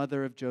Mary, the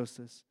mother of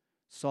Joseph,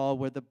 saw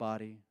where the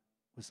body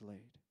was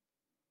laid.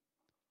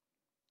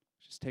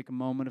 Just take a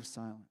moment of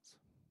silence.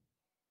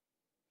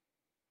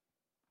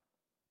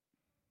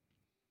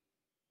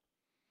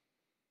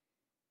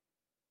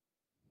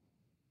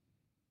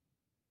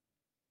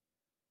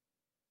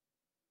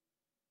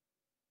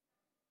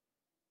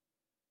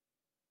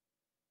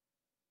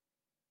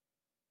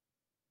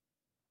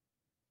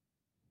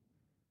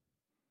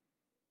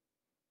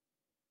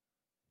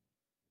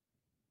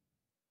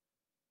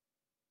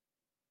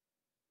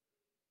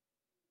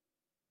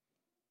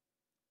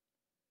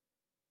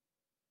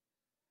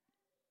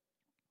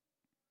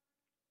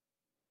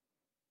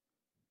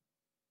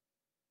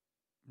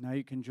 Now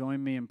you can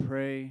join me and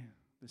pray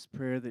this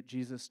prayer that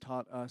Jesus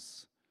taught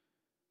us,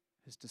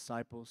 his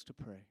disciples, to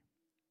pray.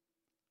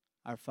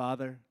 Our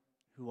Father,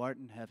 who art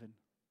in heaven,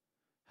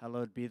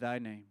 hallowed be thy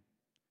name.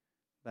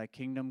 Thy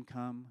kingdom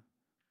come,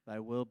 thy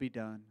will be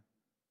done,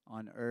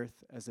 on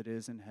earth as it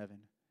is in heaven.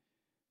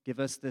 Give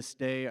us this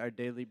day our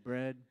daily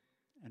bread,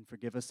 and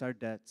forgive us our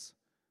debts,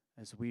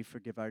 as we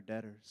forgive our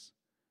debtors.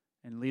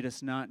 And lead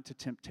us not into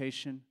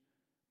temptation,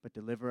 but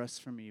deliver us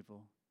from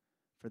evil.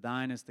 For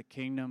thine is the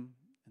kingdom,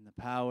 and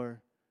the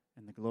power,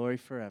 and the glory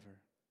forever.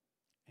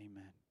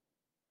 Amen.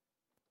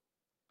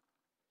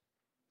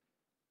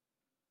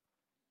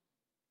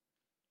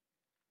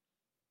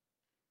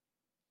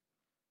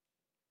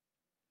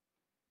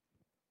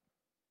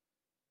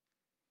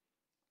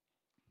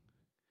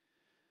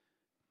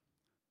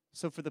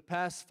 So for the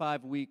past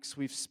 5 weeks,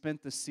 we've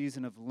spent the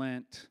season of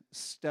Lent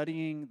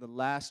studying the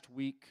last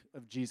week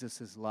of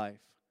Jesus'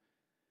 life.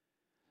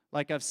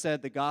 Like I've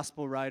said, the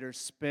gospel writers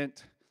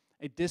spent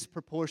a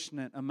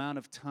disproportionate amount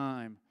of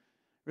time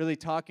really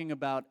talking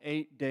about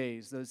 8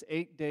 days, those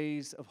 8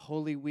 days of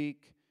Holy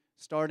Week,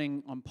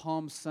 starting on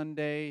Palm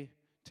Sunday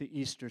to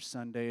Easter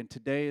Sunday. And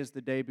today is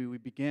the day we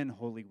begin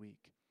Holy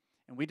Week.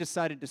 And we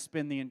decided to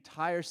spend the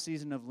entire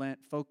season of Lent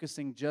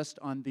focusing just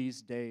on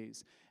these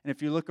days. And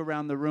if you look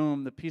around the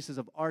room, the pieces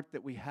of art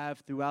that we have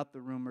throughout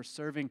the room are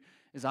serving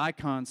as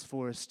icons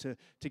for us to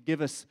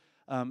give us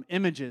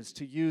images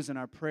to use in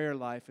our prayer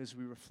life as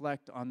we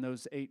reflect on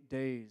those 8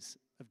 days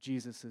of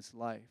Jesus'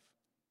 life.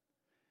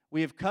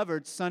 We have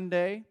covered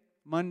Sunday,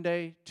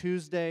 Monday,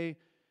 Tuesday,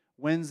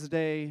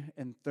 Wednesday,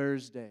 and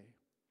Thursday.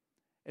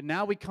 And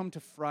now we come to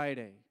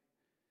Friday,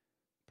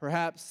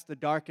 perhaps the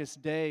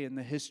darkest day in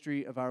the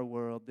history of our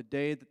world, the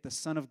day that the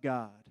Son of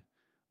God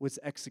was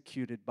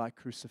executed by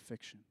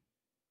crucifixion.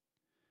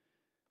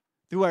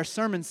 Through our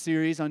sermon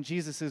series on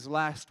Jesus'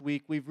 last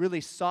week, we've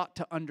really sought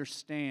to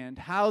understand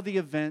how the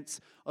events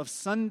of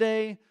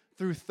Sunday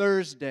through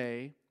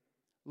Thursday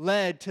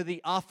led to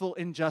the awful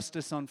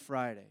injustice on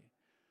Friday.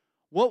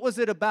 What was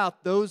it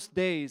about those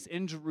days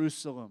in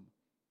Jerusalem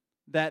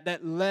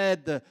that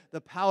led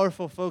the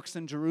powerful folks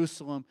in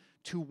Jerusalem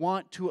to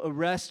want to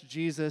arrest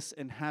Jesus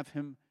and have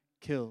him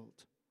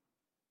killed?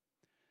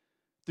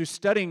 Through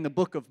studying the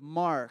book of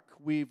Mark,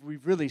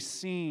 we've really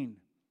seen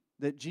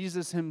that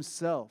Jesus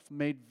himself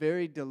made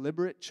very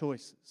deliberate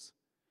choices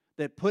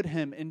that put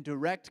him in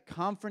direct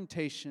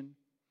confrontation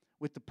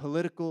with the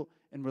political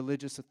and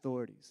religious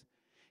authorities.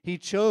 He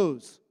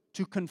chose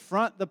to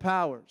confront the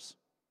powers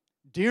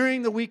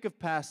during the week of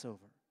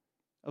Passover,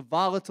 a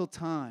volatile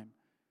time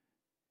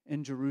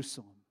in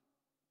Jerusalem.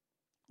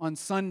 On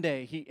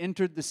Sunday, he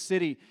entered the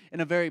city in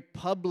a very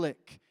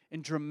public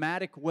and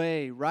dramatic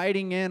way,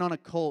 riding in on a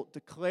colt,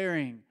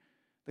 declaring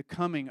the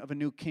coming of a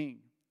new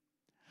king.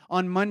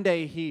 On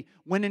Monday, he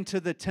went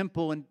into the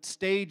temple and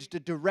staged a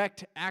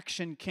direct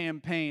action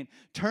campaign,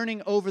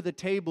 turning over the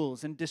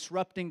tables and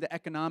disrupting the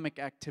economic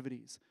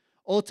activities,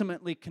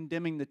 ultimately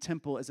condemning the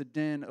temple as a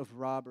den of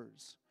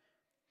robbers.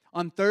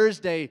 On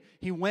Thursday,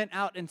 he went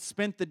out and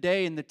spent the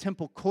day in the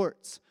temple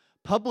courts,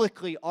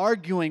 publicly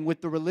arguing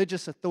with the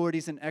religious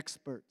authorities and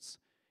experts.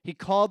 He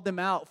called them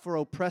out for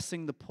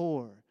oppressing the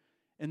poor,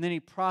 and then he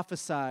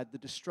prophesied the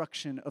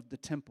destruction of the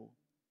temple.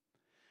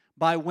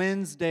 By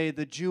Wednesday,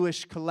 the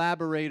Jewish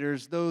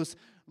collaborators, those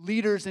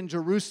leaders in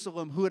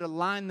Jerusalem who had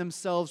aligned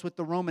themselves with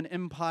the Roman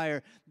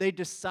Empire, they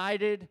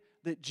decided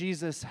that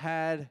Jesus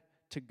had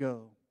to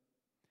go.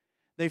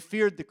 They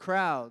feared the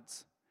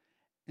crowds,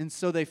 and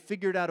so they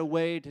figured out a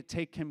way to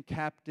take him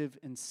captive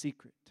in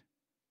secret.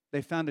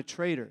 They found a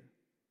traitor,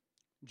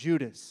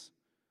 Judas,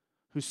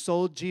 who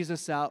sold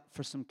Jesus out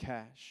for some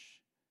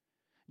cash.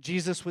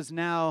 Jesus was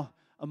now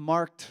a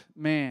marked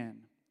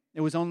man.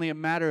 It was only a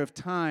matter of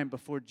time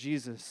before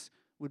Jesus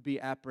would be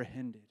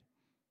apprehended.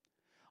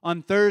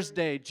 On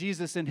Thursday,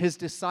 Jesus and his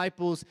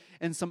disciples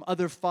and some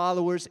other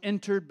followers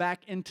entered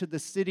back into the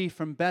city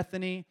from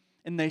Bethany,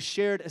 and they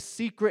shared a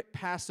secret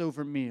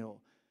Passover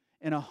meal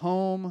in a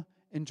home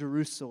in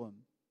Jerusalem.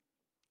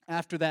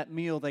 After that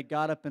meal, they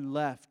got up and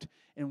left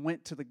and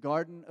went to the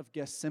Garden of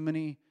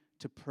Gethsemane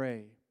to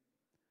pray.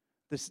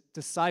 The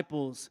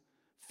disciples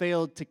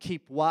failed to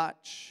keep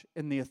watch,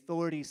 and the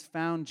authorities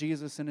found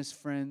Jesus and his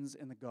friends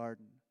in the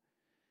garden.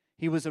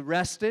 He was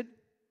arrested,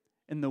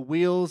 and the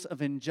wheels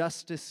of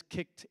injustice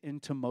kicked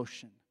into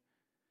motion.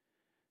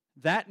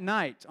 That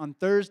night, on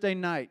Thursday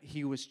night,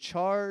 he was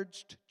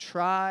charged,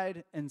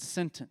 tried, and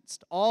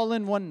sentenced, all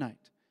in one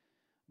night,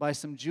 by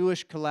some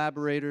Jewish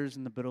collaborators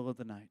in the middle of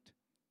the night.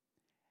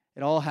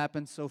 It all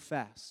happened so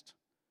fast,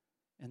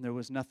 and there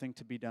was nothing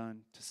to be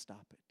done to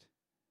stop it.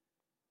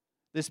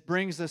 This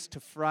brings us to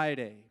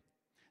Friday,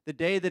 the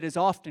day that is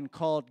often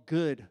called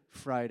Good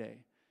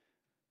Friday.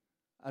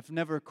 I've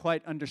never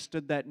quite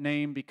understood that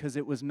name because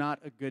it was not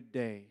a good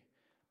day,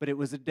 but it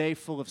was a day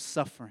full of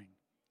suffering,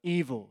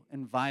 evil,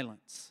 and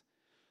violence.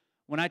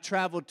 When I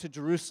traveled to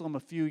Jerusalem a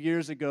few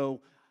years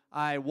ago,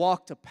 I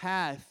walked a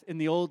path in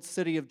the old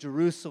city of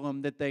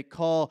Jerusalem that they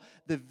call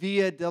the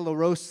Via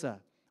Dolorosa,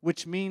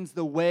 which means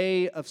the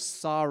way of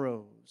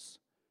sorrows.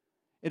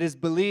 It is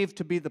believed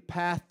to be the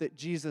path that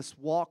Jesus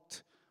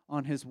walked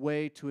on his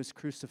way to his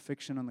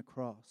crucifixion on the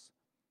cross.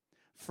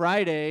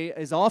 Friday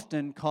is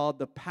often called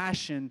the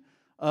Passion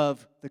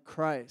of the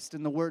Christ,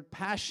 and the word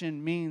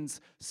passion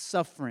means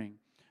suffering.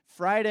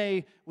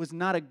 Friday was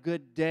not a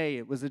good day.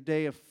 It was a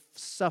day of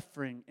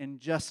suffering,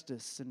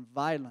 injustice, and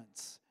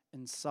violence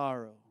and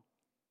sorrow.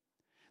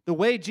 The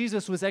way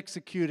Jesus was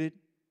executed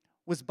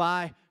was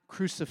by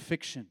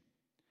crucifixion.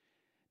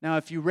 Now,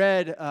 if you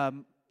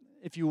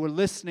were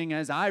listening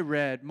as I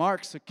read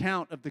Mark's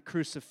account of the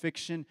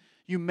crucifixion,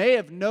 you may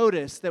have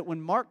noticed that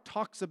when Mark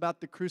talks about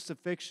the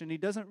crucifixion, he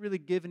doesn't really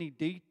give any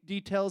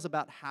details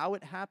about how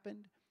it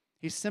happened.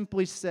 He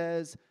simply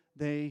says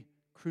they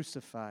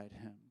crucified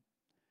him.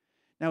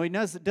 Now, he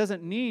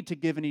doesn't need to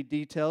give any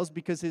details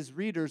because his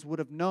readers would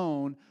have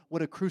known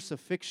what a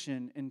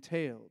crucifixion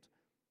entailed.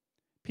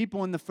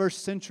 People in the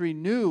first century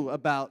knew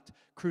about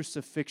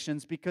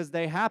crucifixions because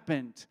they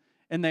happened.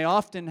 And they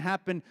often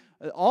happen,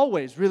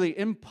 always really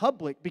in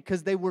public,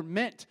 because they were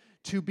meant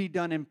to be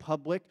done in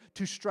public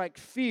to strike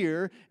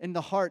fear in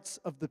the hearts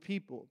of the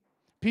people.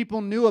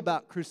 People knew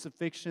about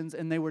crucifixions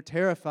and they were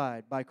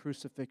terrified by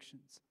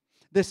crucifixions.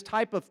 This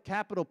type of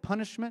capital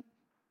punishment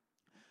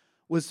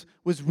was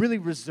really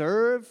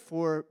reserved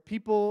for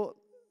people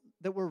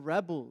that were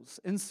rebels,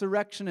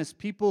 insurrectionists,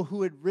 people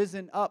who had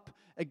risen up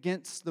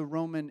against the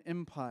Roman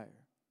Empire.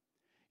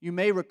 You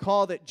may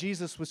recall that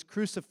Jesus was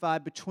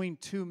crucified between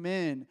two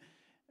men.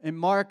 In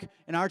Mark,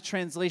 in our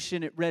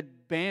translation, it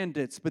read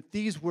bandits, but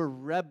these were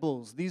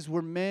rebels. These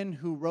were men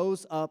who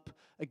rose up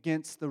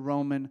against the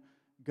Roman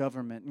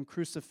government. And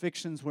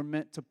crucifixions were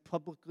meant to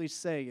publicly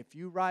say, if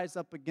you rise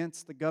up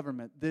against the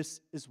government, this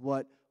is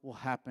what will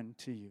happen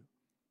to you.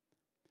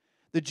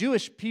 The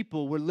Jewish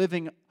people were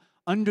living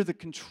under the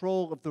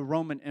control of the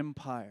Roman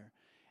Empire.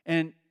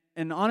 And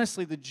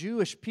honestly, the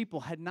Jewish people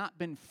had not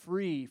been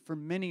free for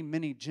many,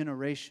 many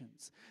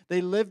generations.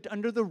 They lived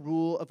under the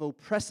rule of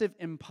oppressive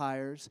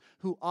empires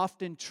who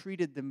often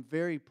treated them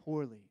very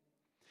poorly.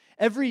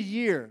 Every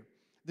year,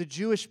 the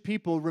Jewish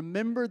people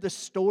remember the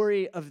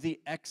story of the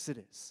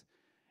Exodus.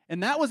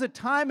 And that was a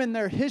time in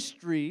their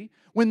history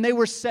when they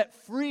were set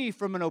free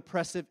from an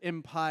oppressive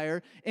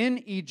empire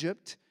in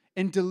Egypt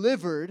and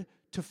delivered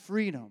to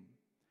freedom.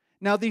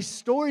 Now, these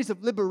stories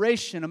of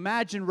liberation,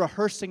 imagine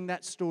rehearsing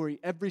that story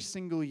every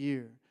single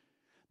year.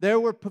 There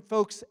were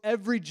folks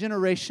every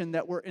generation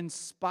that were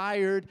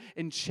inspired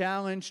and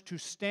challenged to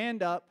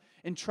stand up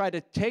and try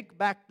to take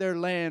back their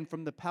land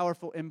from the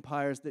powerful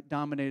empires that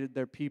dominated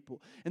their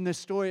people. And the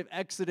story of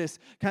Exodus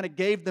kind of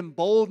gave them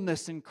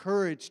boldness and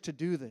courage to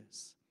do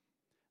this.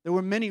 There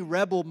were many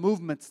rebel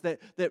movements that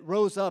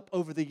rose up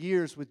over the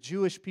years with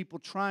Jewish people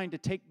trying to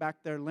take back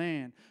their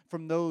land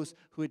from those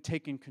who had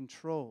taken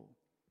control.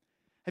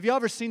 Have you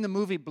ever seen the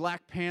movie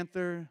Black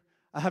Panther?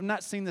 I have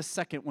not seen the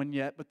second one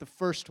yet, but the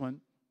first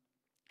one.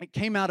 It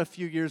came out a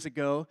few years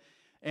ago,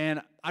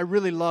 and I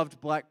really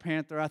loved Black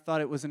Panther. I thought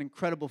it was an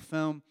incredible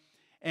film,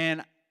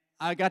 and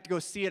I got to go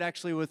see it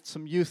actually with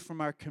some youth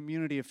from our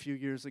community a few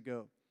years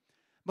ago.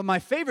 But my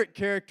favorite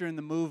character in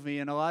the movie,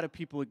 and a lot of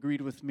people agreed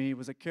with me,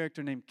 was a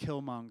character named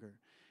Killmonger.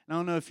 And I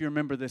don't know if you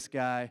remember this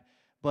guy,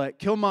 but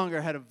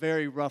Killmonger had a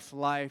very rough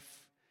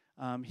life.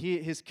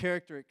 His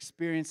character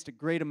experienced a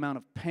great amount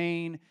of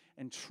pain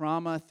and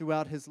trauma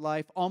throughout his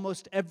life.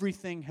 Almost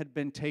everything had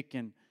been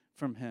taken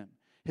from him.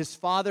 His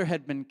father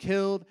had been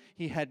killed,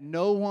 he had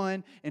no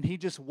one, and he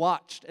just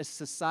watched as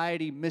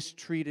society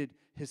mistreated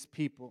his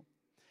people.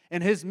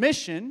 And his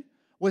mission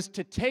was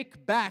to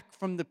take back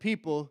from the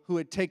people who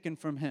had taken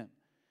from him.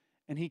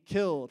 And he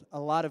killed a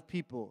lot of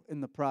people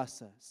in the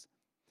process.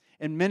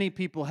 And many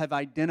people have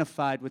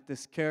identified with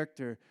this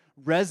character,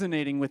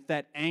 resonating with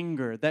that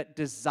anger, that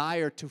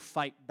desire to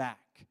fight back.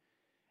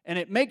 And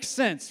it makes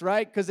sense,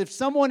 right? Because if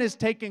someone is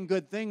taking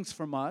good things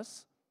from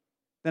us,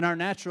 then our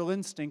natural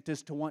instinct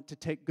is to want to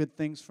take good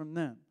things from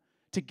them,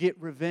 to get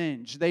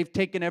revenge. They've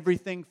taken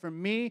everything from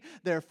me,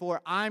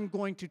 therefore I'm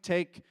going to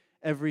take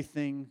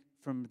everything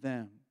from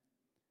them.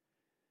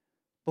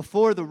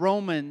 Before the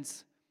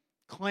Romans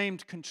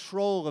claimed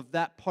control of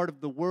that part of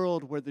the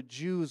world where the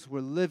Jews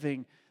were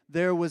living,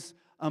 there was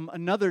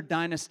another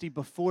dynasty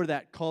before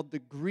that called the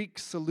Greek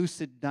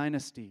Seleucid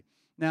dynasty.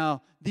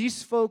 Now,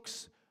 these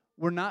folks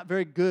were not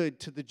very good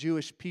to the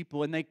Jewish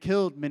people, and they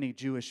killed many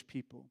Jewish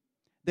people.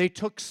 They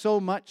took so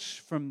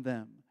much from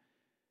them.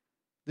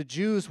 The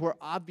Jews were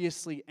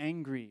obviously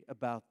angry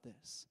about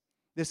this.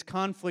 This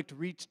conflict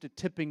reached a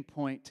tipping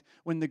point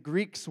when the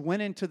Greeks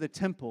went into the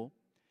temple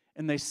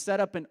and they set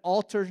up an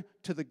altar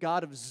to the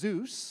god of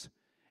Zeus,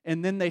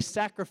 and then they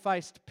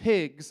sacrificed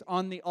pigs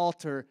on the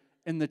altar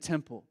in the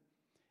temple.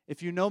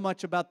 If you know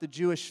much about the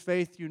Jewish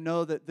faith, you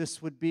know that this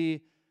would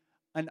be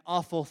an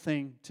awful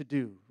thing to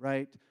do,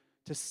 right?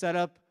 To set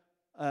up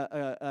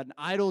an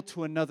idol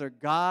to another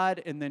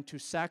god and then to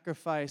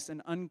sacrifice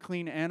an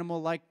unclean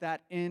animal like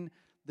that in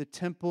the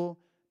temple.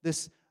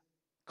 This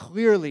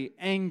clearly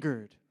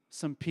angered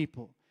some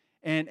people.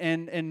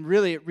 And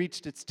really it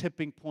reached its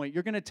tipping point.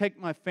 You're going to take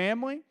my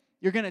family,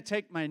 you're going to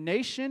take my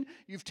nation,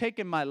 you've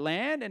taken my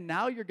land, and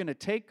now you're going to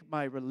take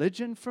my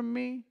religion from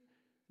me?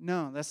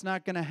 No, that's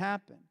not going to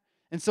happen.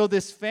 And so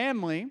this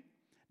family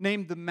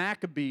named the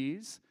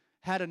Maccabees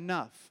had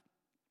enough.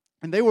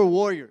 And they were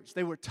warriors.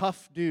 They were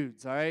tough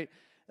dudes, all right?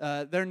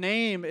 Their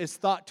name is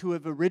thought to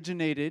have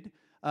originated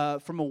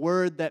from a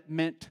word that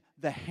meant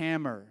the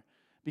hammer,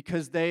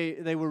 because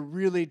they were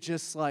really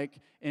just like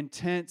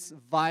intense,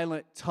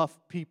 violent, tough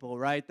people,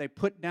 right? They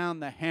put down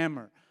the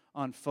hammer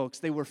on folks.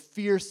 They were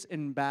fierce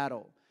in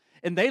battle.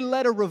 And they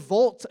led a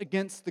revolt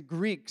against the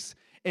Greeks,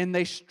 and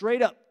they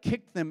straight up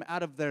kicked them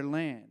out of their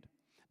land.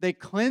 They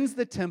cleansed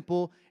the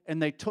temple,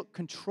 and they took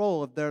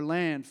control of their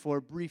land for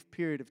a brief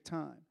period of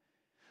time.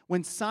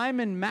 When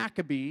Simon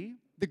Maccabee,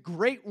 the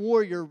great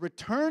warrior,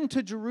 returned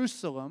to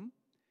Jerusalem,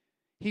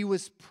 he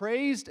was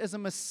praised as a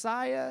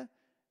Messiah,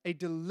 a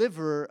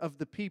deliverer of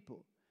the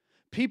people.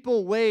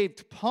 People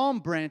waved palm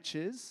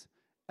branches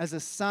as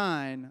a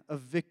sign of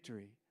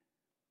victory.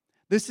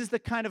 This is the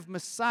kind of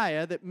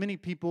Messiah that many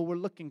people were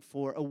looking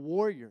for, a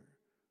warrior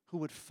who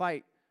would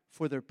fight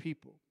for their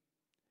people.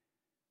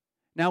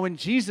 Now, when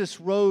Jesus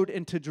rode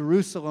into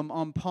Jerusalem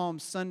on Palm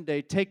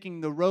Sunday,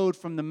 taking the road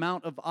from the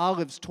Mount of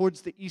Olives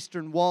towards the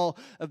eastern wall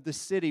of the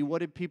city, what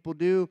did people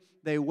do?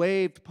 They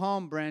waved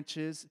palm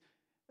branches,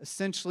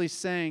 essentially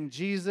saying,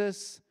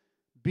 Jesus,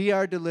 be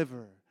our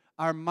deliverer,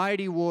 our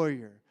mighty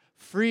warrior.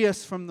 Free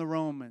us from the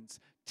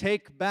Romans.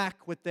 Take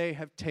back what they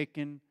have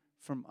taken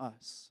from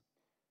us.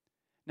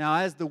 Now,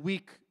 as the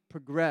week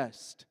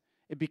progressed,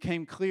 it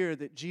became clear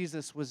that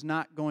Jesus was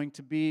not going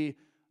to be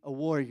a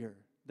warrior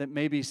that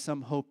maybe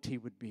some hoped he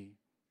would be.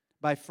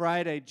 By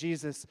Friday,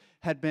 Jesus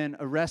had been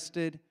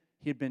arrested,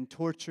 he had been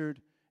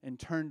tortured, and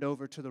turned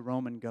over to the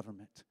Roman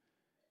government.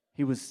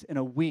 He was in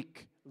a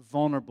weak,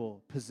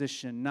 vulnerable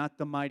position, not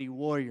the mighty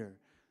warrior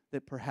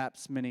that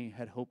perhaps many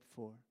had hoped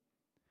for.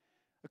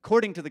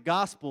 According to the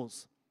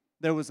Gospels,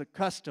 there was a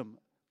custom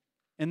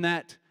in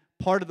that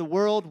part of the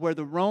world where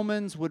the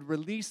Romans would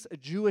release a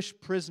Jewish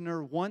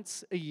prisoner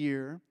once a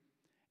year,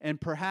 and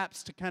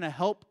perhaps to kind of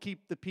help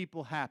keep the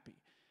people happy.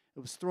 It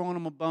was throwing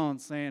them a bone,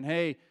 saying,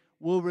 hey,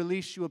 we'll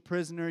release you a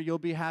prisoner. You'll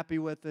be happy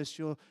with us.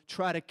 You'll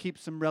try to keep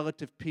some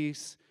relative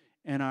peace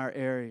in our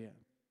area.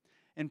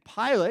 And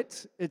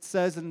Pilate, it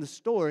says in the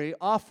story,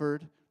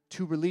 offered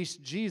to release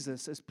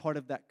Jesus as part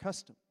of that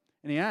custom.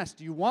 And he asked,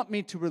 do you want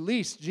me to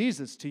release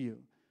Jesus to you?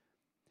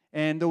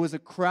 And there was a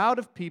crowd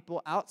of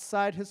people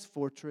outside his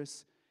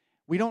fortress.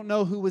 We don't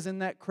know who was in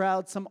that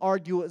crowd. Some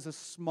argue it was a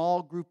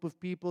small group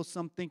of people.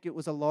 Some think it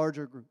was a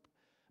larger group.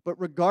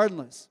 But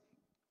regardless,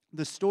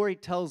 the story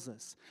tells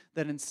us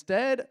that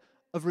instead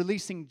of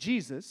releasing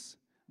Jesus,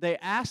 they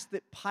asked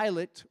that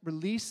Pilate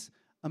release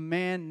a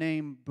man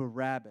named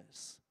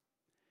Barabbas.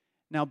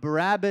 Now,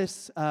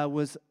 Barabbas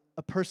was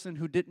a person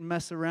who didn't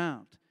mess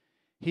around.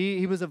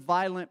 He was a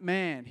violent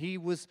man. He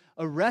was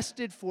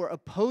arrested for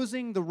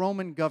opposing the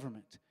Roman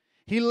government.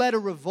 He led a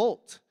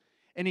revolt,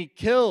 and he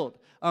killed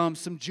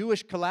some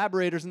Jewish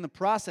collaborators in the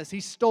process. He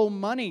stole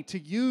money to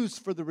use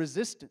for the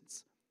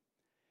resistance.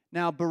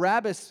 Now,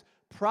 Barabbas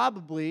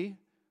probably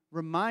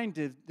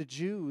reminded the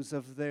Jews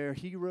of their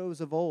heroes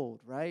of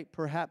old, right?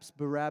 Perhaps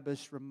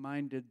Barabbas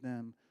reminded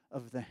them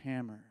of the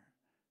hammer.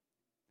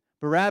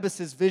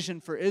 Barabbas'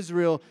 vision for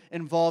Israel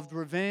involved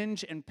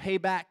revenge and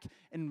payback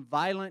and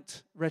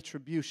violent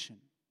retribution.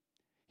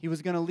 He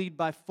was going to lead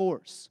by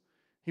force.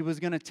 He was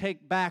going to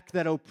take back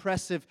that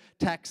oppressive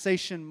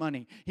taxation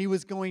money. He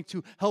was going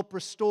to help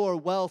restore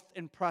wealth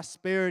and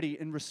prosperity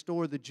and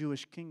restore the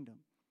Jewish kingdom.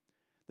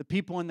 The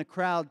people in the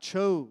crowd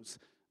chose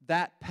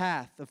that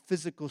path of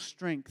physical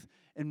strength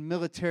and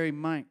military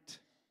might.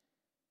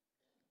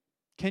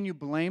 Can you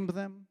blame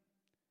them?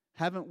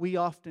 Haven't we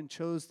often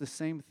chose the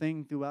same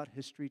thing throughout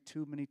history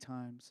too many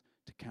times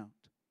to count?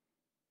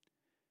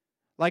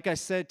 Like I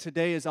said,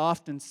 today is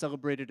often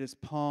celebrated as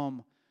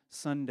Palm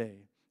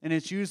Sunday. And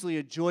it's usually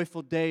a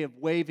joyful day of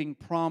waving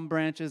palm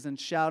branches and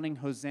shouting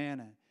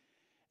Hosanna.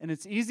 And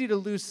it's easy to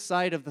lose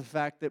sight of the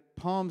fact that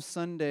Palm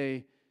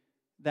Sunday,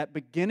 that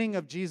beginning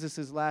of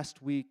Jesus'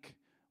 last week,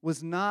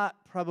 was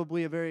not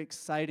probably a very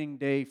exciting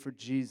day for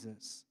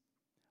Jesus.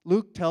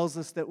 Luke tells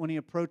us that when he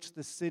approached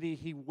the city,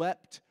 he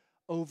wept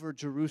over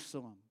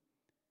Jerusalem.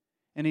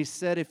 And he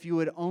said, if you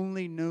had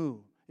only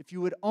known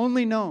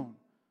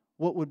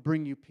what would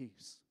bring you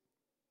peace.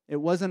 It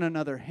wasn't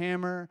another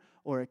hammer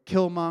or a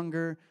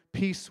killmonger.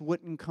 Peace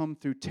wouldn't come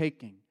through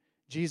taking.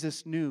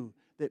 Jesus knew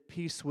that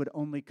peace would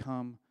only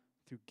come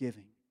through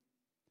giving.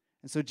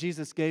 And so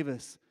Jesus gave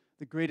us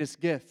the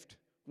greatest gift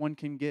one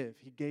can give.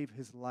 He gave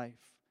his life.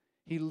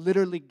 He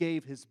literally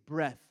gave his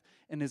breath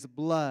and his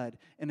blood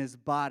and his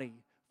body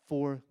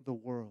for the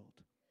world.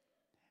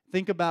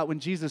 Think about when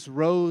Jesus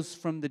rose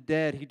from the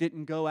dead, he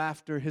didn't go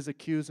after his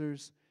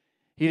accusers.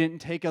 He didn't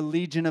take a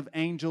legion of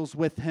angels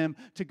with him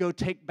to go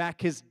take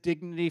back his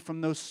dignity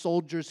from those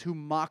soldiers who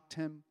mocked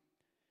him.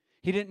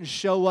 He didn't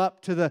show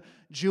up to the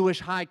Jewish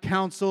high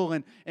council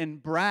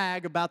and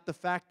brag about the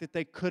fact that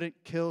they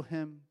couldn't kill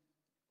him.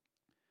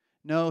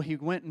 No, he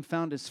went and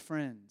found his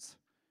friends,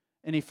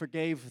 and he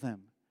forgave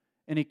them,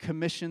 and he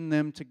commissioned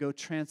them to go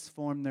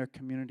transform their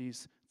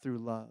communities through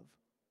love.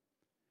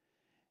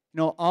 You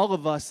know, all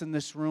of us in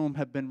this room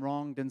have been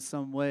wronged in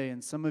some way,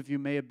 and some of you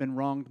may have been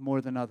wronged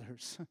more than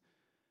others.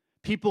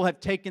 People have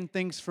taken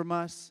things from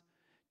us,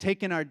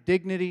 taken our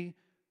dignity.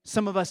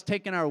 Some of us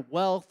taken our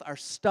wealth, our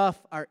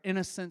stuff, our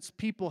innocence.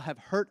 People have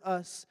hurt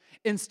us.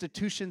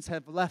 Institutions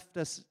have let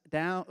us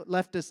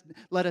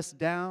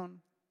down.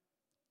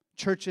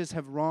 Churches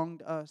have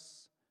wronged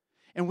us.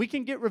 And we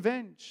can get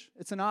revenge.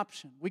 It's an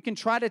option. We can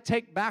try to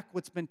take back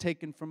what's been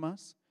taken from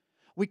us.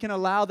 We can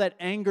allow that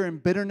anger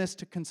and bitterness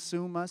to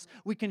consume us.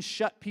 We can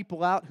shut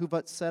people out who've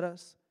upset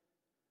us.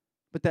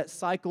 But that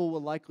cycle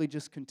will likely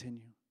just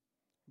continue,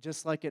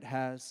 just like it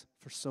has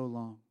for so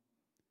long.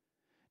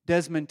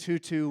 Desmond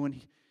Tutu,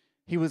 when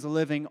he was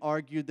living,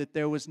 argued that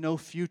there was no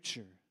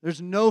future.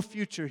 There's no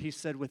future, he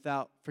said,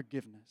 without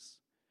forgiveness.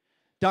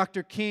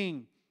 Dr.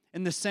 King,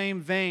 in the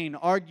same vein,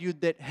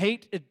 argued that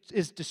hate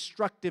is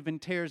destructive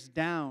and tears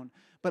down,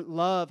 but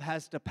love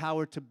has the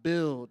power to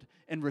build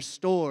and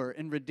restore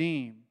and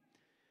redeem.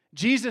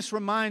 Jesus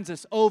reminds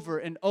us over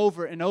and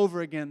over and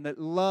over again that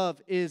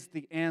love is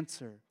the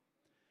answer.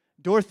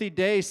 Dorothy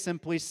Day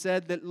simply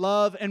said that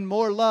love and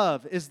more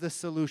love is the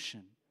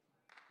solution.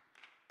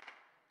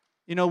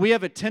 You know, we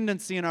have a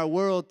tendency in our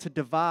world to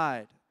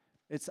divide.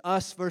 It's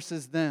us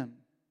versus them.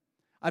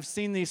 I've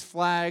seen these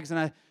flags,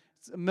 and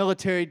it's a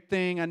military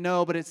thing, I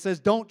know, but it says,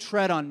 "Don't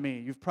tread on me."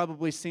 You've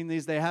probably seen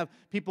these.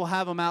 People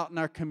have them out in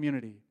our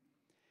community.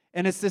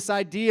 And it's this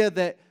idea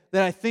that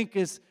I think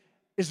is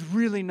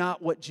really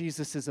not what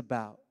Jesus is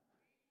about.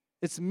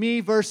 It's me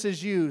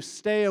versus you.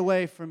 Stay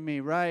away from me,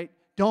 right?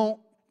 Don't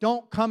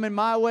come in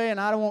my way, and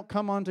I won't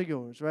come onto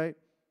yours, right?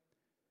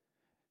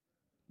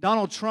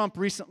 Donald Trump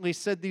recently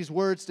said these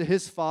words to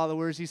his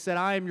followers. He said,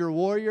 "I am your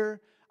warrior,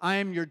 I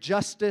am your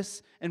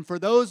justice, and for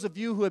those of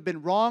you who have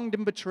been wronged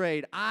and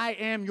betrayed, I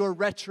am your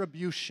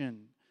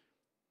retribution."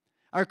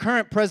 Our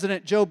current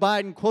president, Joe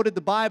Biden, quoted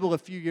the Bible a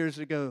few years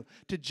ago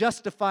to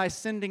justify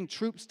sending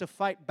troops to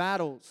fight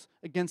battles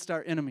against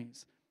our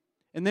enemies.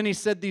 And then he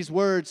said these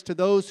words to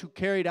those who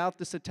carried out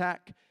this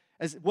attack: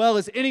 "As well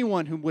as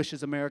anyone who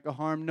wishes America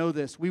harm, know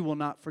this: we will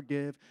not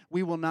forgive,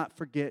 we will not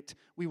forget,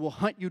 we will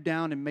hunt you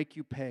down and make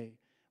you pay.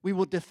 We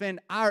will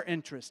defend our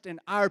interest and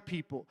our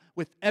people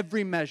with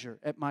every measure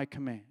at my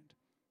command."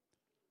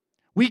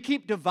 We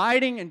keep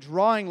dividing and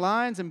drawing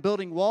lines and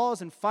building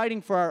walls and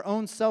fighting for our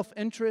own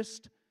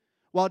self-interest,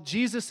 while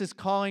Jesus is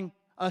calling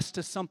us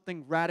to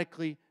something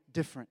radically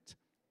different.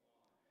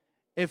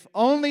 If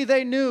only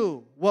they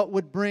knew what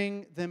would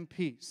bring them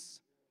peace.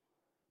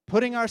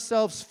 Putting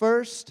ourselves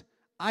first,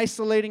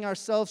 isolating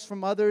ourselves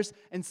from others,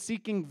 and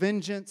seeking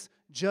vengeance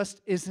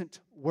just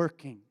isn't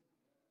working.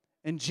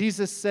 And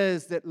Jesus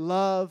says that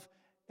love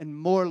and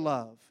more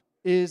love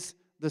is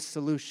the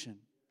solution.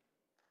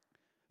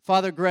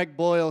 Father Greg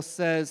Boyle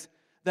says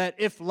that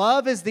if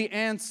love is the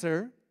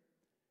answer,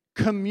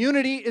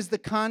 community is the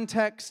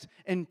context,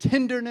 and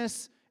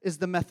tenderness is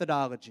the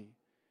methodology.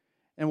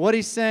 And what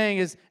he's saying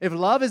is, if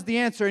love is the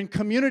answer, and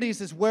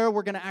communities is where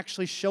we're going to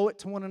actually show it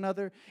to one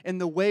another, and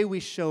the way we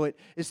show it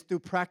is through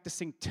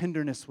practicing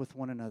tenderness with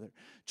one another,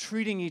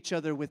 treating each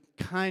other with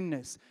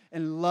kindness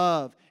and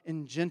love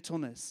and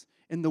gentleness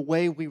in the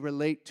way we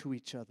relate to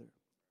each other.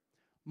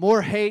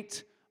 More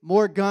hate,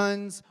 more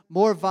guns,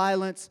 more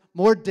violence,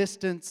 more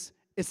distance,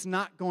 it's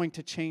not going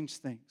to change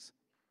things.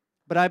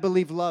 but I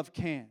believe love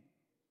can.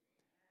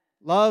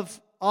 Love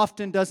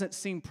often doesn't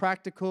seem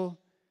practical.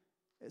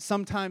 It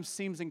sometimes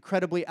seems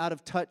incredibly out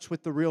of touch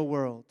with the real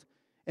world,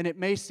 and it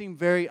may seem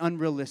very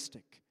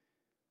unrealistic.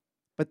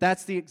 But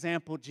that's the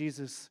example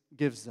Jesus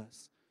gives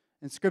us.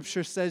 And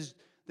Scripture says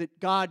that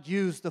God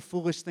used the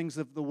foolish things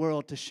of the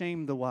world to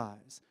shame the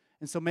wise.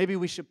 And so maybe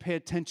we should pay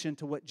attention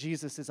to what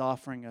Jesus is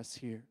offering us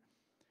here.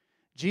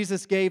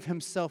 Jesus gave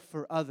himself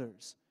for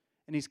others,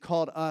 and he's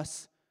called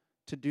us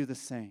to do the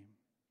same.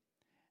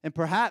 And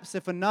perhaps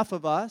if enough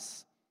of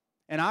us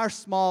in our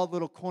small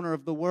little corner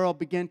of the world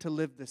begin to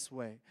live this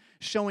way,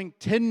 showing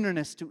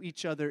tenderness to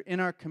each other in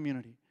our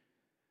community,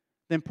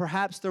 then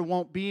perhaps there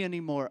won't be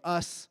any more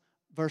us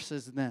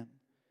versus them.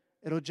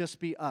 It'll just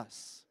be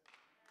us.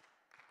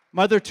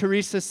 Mother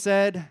Teresa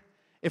said,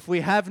 if we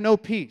have no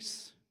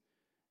peace,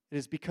 it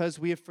is because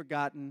we have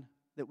forgotten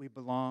that we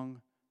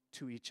belong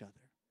to each other.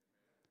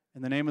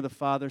 In the name of the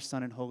Father,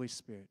 Son, and Holy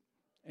Spirit,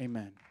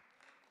 amen.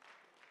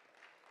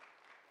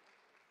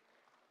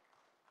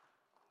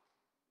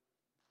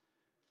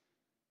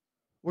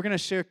 We're going to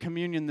share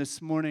communion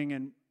this morning,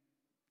 and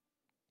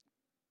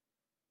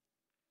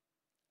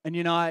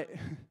you know,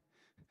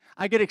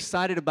 I get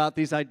excited about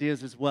these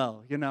ideas as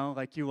well, you know,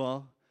 like you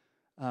all.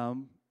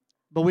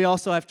 But we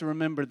also have to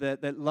remember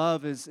that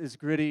love is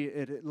gritty,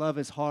 love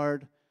is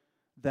hard,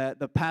 that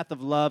the path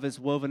of love is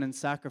woven in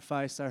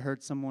sacrifice. I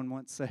heard someone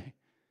once say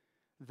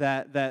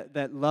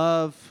that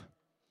love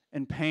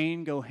and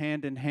pain go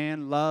hand in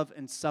hand, love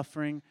and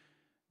suffering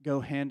go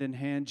hand in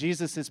hand.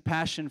 Jesus'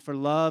 passion for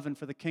love and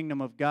for the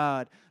kingdom of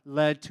God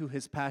led to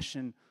his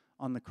passion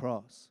on the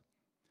cross.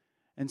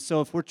 And so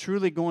if we're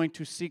truly going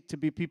to seek to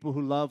be people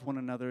who love one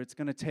another, it's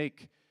going to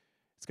take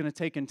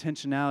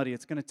intentionality,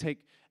 it's going to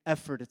take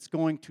effort, it's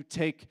going to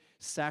take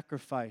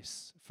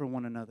sacrifice for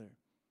one another.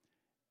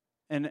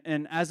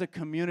 And as a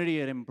community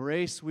at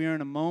Embrace, we are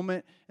in a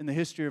moment in the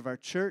history of our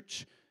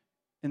church,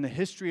 in the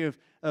history of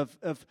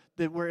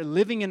that we're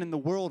living in the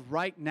world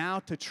right now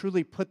to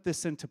truly put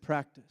this into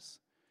practice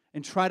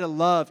and try to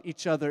love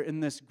each other in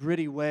this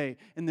gritty way,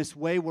 in this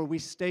way where we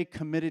stay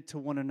committed to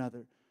one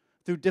another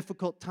through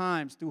difficult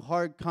times, through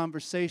hard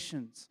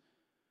conversations,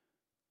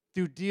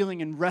 through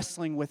dealing and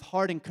wrestling with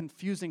hard and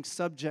confusing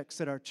subjects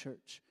at our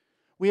church.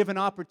 We have an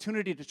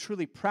opportunity to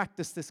truly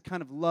practice this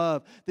kind of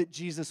love that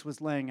Jesus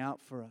was laying out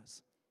for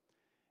us.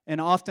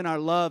 And often our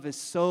love is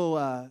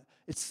so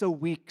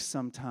weak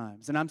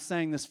sometimes. And I'm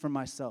saying this for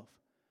myself.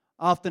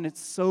 Often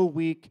it's so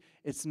weak,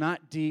 it's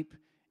not deep,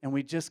 and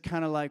we just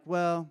kind of like,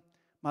 well,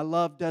 my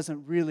love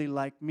doesn't really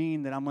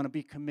mean that I'm going to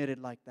be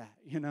committed like that,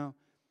 you know.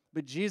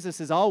 But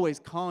Jesus is always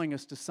calling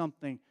us to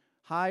something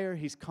higher.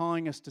 He's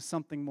calling us to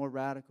something more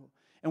radical.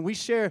 And we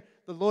share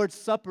the Lord's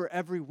Supper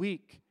every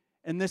week.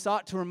 And this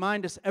ought to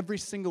remind us every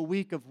single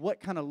week of what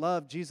kind of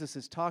love Jesus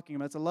is talking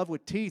about. It's a love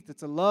with teeth.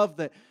 It's a love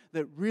that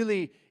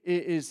really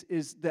is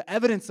the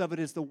evidence of it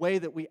is the way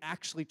that we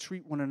actually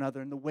treat one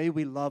another and the way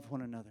we love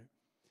one another.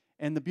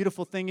 And the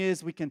beautiful thing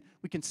is we can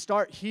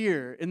start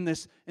here in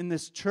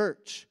this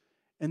church,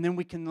 and then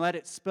we can let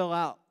it spill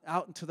out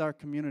into our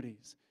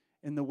communities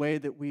in the way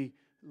that we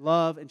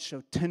love and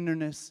show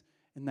tenderness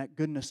and that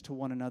goodness to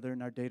one another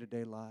in our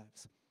day-to-day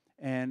lives.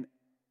 And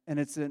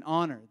it's an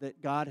honor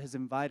that God has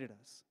invited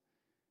us.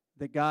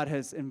 That God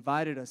has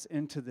invited us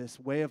into this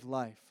way of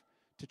life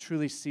to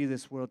truly see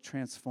this world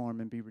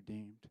transform and be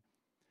redeemed.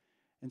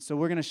 And so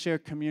we're going to share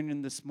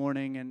communion this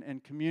morning.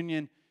 And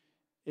communion,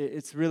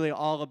 it's really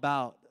all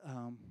about,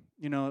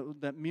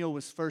 that meal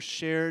was first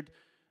shared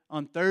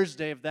on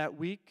Thursday of that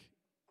week.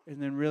 And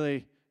then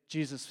really,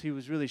 Jesus, he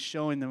was really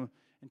showing them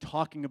and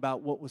talking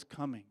about what was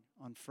coming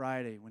on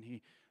Friday when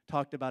he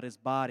talked about his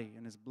body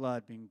and his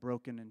blood being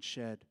broken and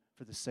shed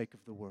for the sake of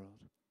the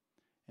world.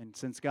 And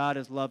since God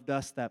has loved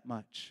us that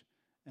much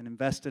and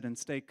invested and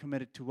stayed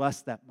committed to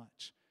us that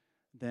much,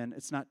 then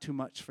it's not too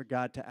much for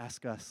God to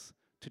ask us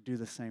to do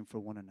the same for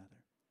one another.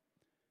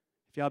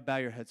 If y'all bow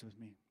your heads with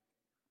me.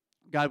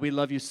 God, we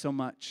love you so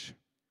much,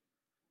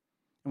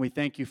 and we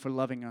thank you for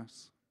loving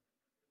us.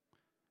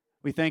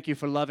 We thank you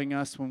for loving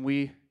us when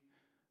we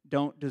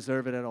don't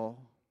deserve it at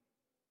all.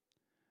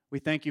 We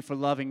thank you for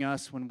loving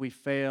us when we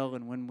fail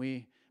and when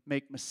we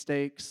make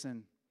mistakes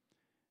and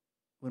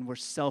when we're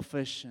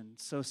selfish and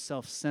so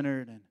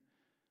self-centered. And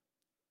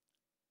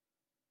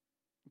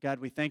God,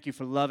 we thank you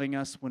for loving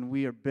us when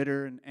we are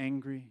bitter and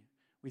angry.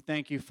 We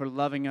thank you for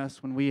loving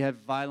us when we have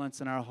violence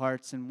in our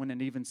hearts and when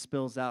it even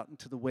spills out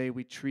into the way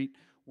we treat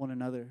one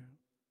another.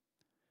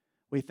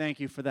 We thank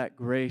you for that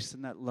grace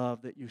and that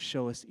love that you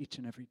show us each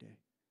and every day.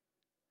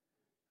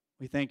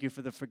 We thank you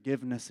for the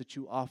forgiveness that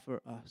you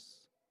offer us.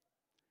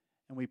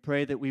 And we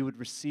pray that we would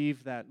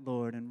receive that,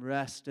 Lord, and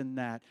rest in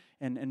that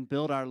and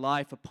build our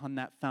life upon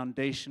that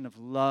foundation of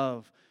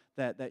love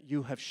that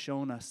you have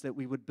shown us, that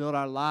we would build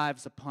our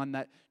lives upon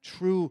the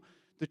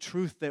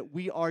truth that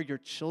we are your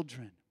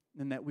children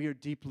and that we are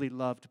deeply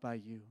loved by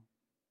you.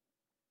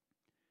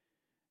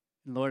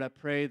 And Lord, I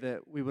pray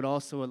that we would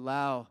also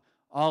allow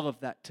all of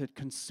that to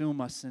consume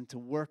us and to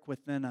work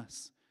within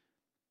us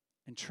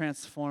and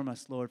transform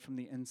us, Lord, from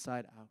the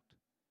inside out.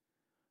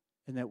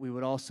 and that we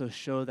would also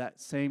show that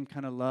same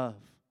kind of love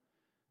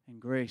and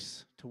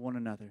grace to one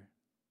another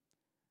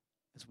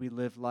as we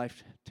live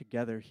life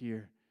together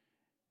here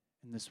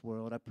in this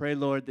world. I pray,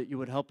 Lord, that you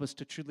would help us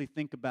to truly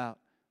think about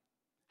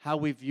how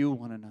we view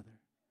one another,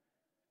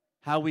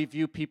 how we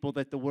view people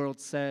that the world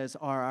says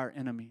are our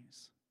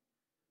enemies.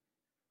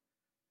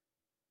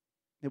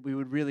 That we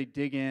would really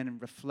dig in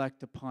and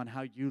reflect upon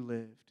how you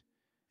lived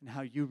and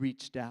how you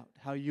reached out,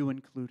 how you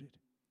included.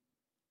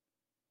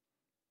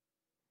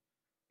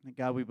 And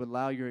God, we would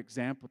allow your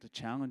example to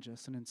challenge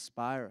us and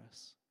inspire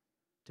us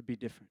to be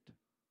different.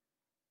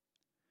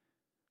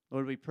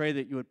 Lord, we pray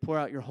that you would pour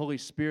out your Holy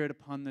Spirit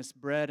upon this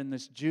bread and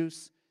this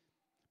juice.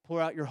 Pour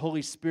out your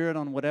Holy Spirit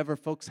on whatever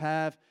folks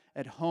have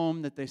at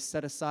home that they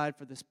set aside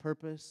for this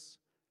purpose.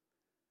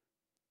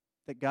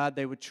 That, God,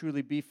 they would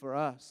truly be for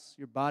us,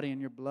 your body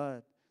and your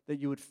blood. That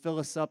you would fill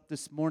us up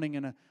this morning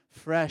in a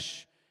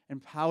fresh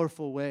and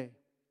powerful way.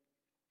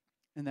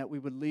 And that we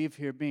would leave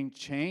here being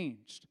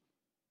changed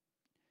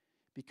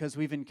because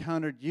we've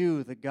encountered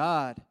you, the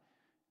God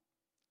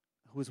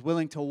who is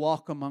willing to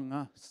walk among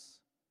us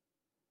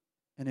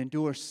and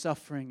endure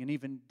suffering and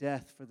even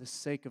death for the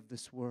sake of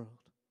this world.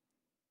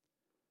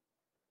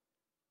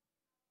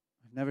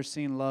 I've never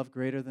seen love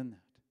greater than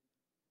that.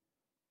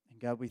 And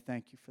God, we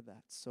thank you for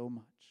that so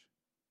much.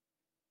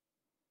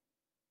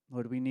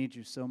 Lord, we need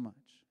you so much.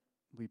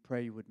 We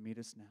pray you would meet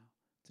us now.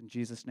 It's in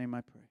Jesus' name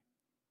I pray.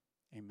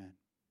 Amen.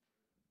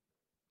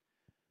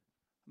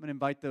 I'm going to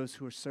invite those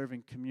who are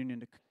serving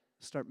communion to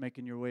start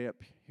making your way up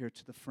here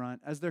to the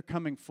front. As they're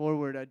coming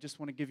forward, I just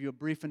want to give you a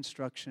brief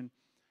instruction.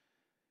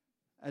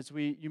 As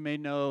you may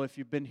know, if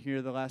you've been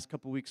here the last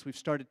couple weeks, we've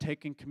started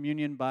taking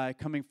communion by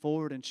coming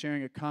forward and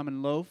sharing a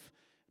common loaf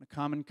and a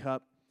common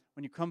cup.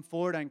 When you come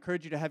forward, I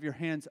encourage you to have your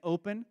hands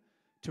open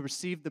to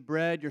receive the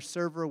bread. Your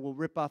server will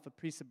rip off a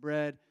piece of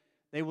bread.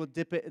 They will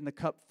dip it in the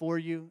cup for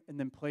you and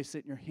then place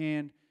it in your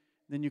hand.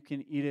 Then you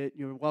can eat it.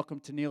 You're welcome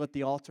to kneel at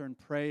the altar and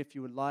pray if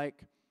you would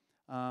like.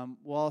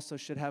 We'll also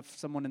should have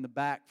someone in the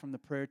back from the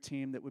prayer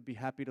team that would be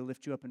happy to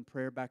lift you up in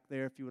prayer back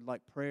there if you would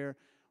like prayer.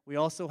 We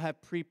also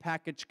have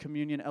pre-packaged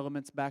communion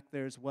elements back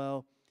there as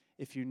well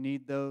if you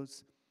need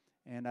those.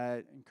 And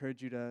I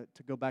encourage you to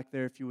go back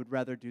there if you would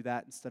rather do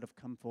that instead of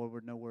come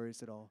forward. No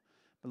worries at all.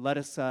 But let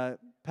us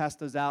pass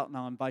those out, and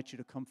I'll invite you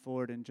to come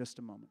forward in just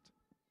a moment.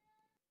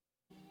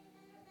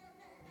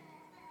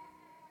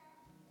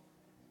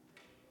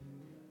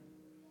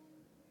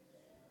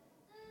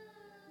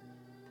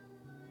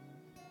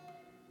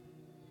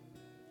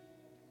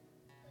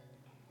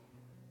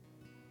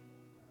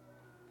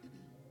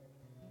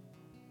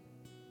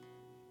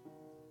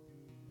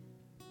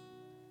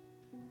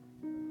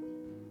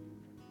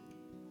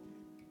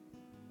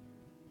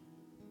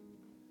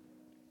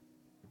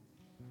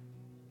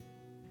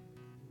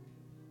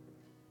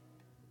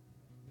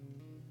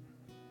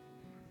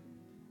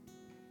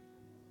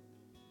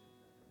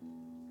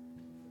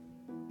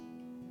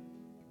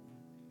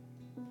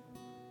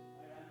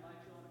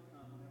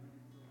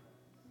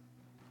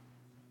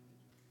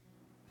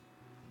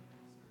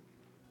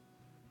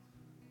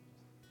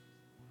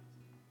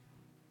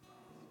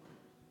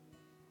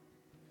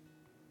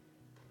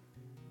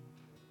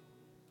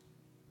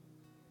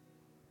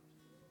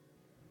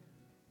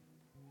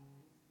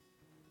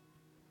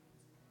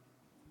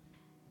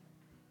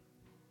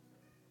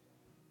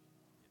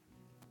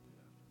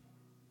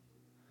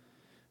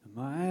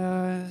 My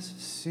eyes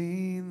have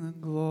seen the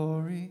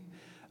glory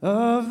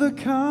of the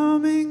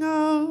coming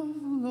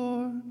of the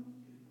Lord.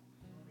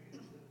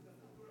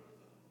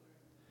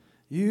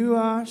 You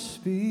are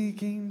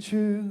speaking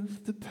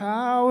truth, the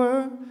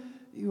power.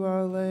 You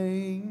are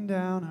laying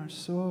down our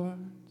swords.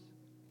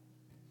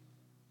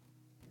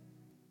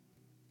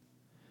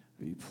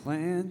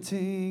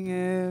 Replanting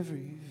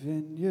every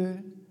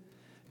vineyard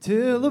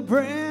till a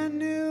brand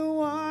new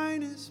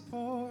wine is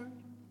poured.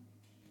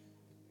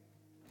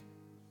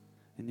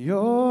 And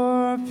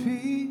your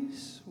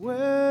peace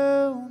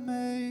will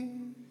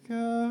make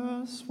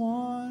us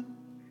one.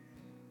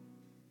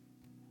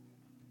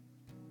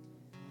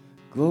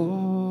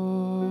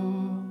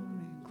 Glory,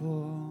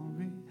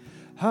 glory,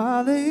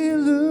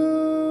 hallelujah.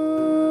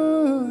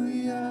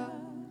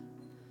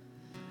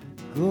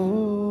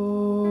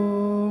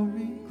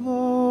 Glory,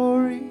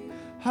 glory,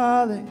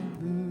 hallelujah.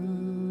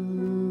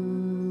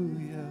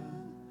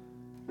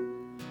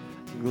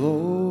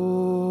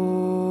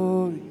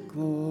 Glory,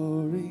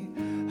 glory,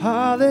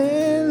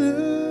 hallelujah.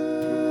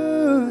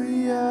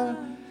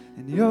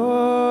 And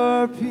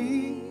your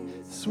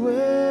peace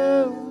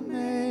will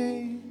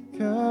make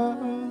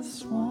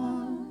us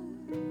one.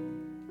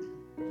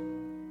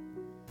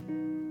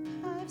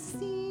 I've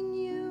seen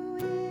you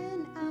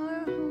in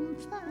our home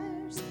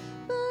fires,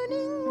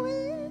 burning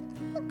with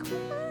a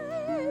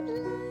quiet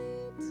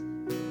light.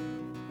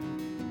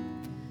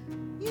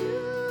 You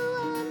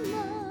are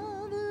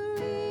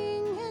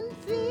mothering and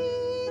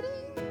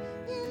feeding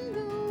in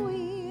the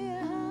wee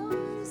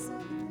hours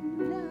of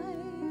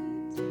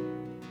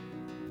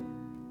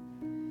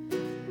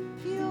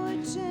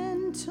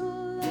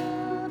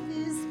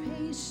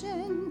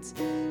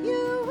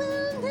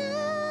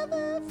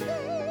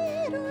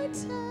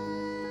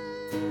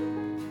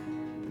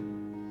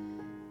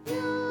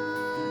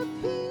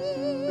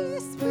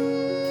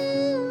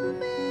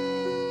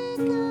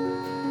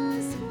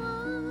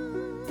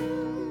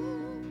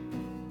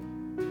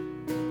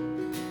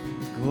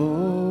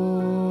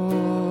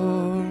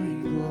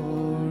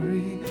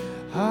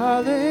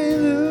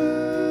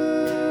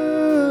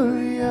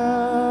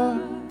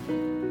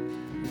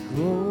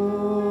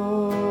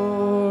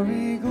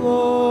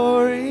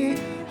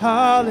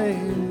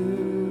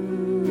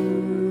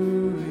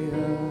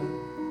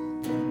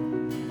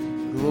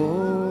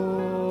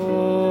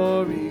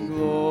Glory,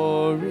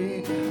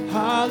 glory,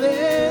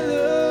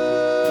 hallelujah.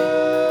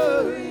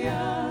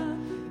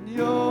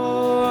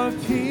 Your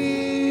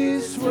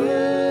peace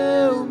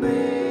will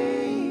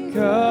make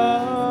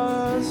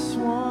us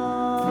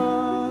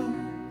one.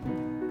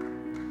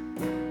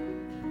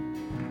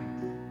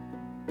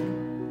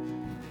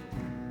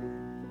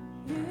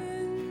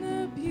 In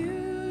the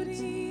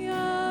beauty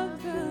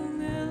of the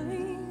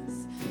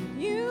lilies,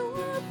 you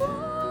were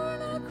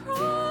born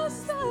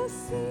across the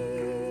sea.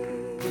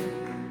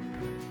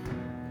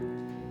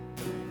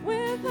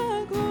 With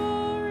a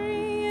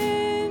glory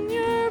in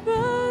your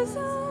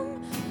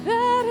bosom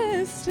that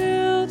is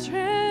still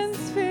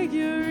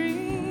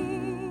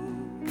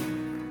transfiguring,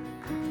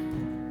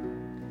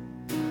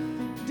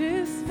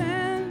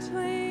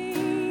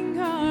 dismantling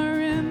our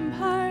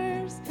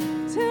empires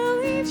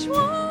till each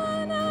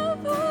one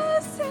of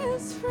us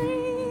is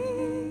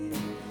free.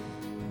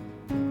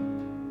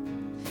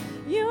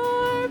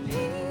 Your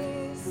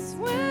peace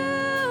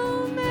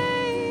will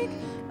make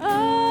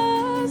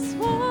us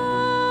one.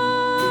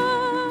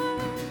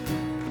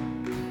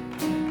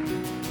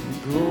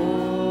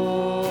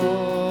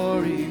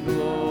 Glory,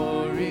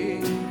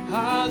 glory,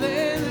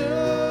 hallelujah.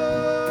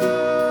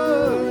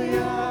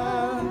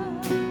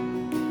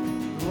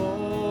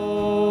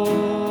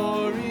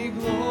 Glory,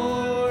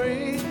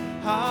 glory,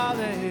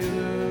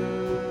 hallelujah.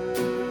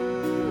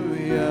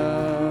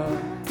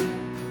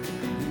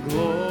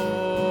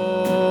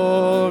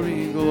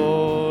 Glory,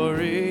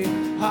 glory,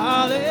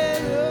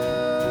 hallelujah.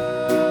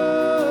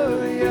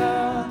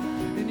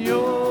 And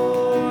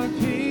your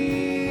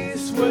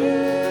peace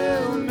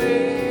will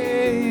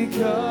make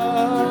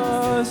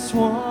us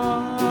one.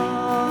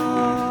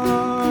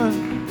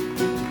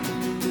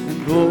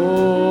 And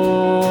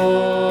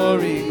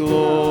glory,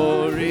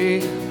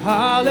 glory,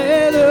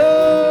 hallelujah.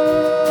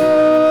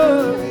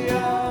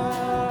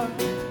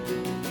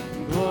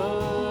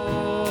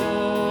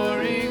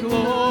 Glory,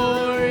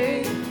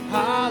 glory,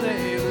 hallelujah.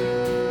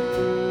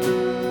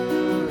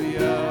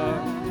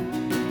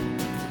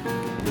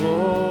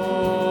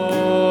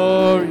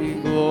 Glory,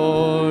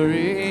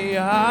 glory,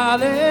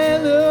 hallelujah.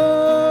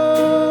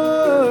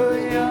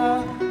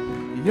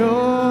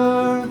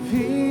 Your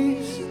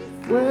peace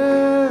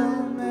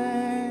will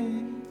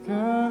make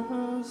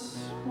us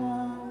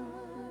one.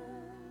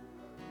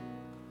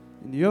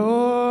 And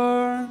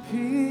your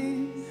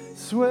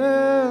peace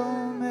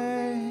will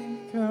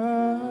make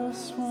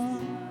us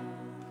one.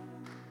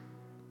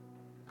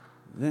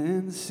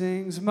 Then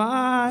sings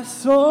my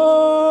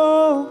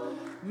soul,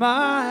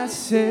 my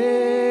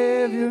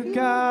Savior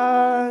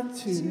God,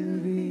 to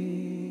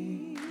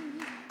thee.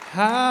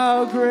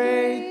 How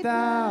great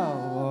thou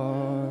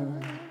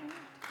art,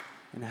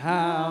 and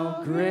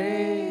how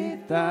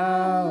great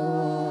thou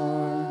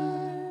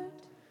art.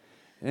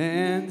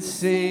 And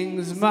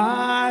sings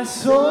my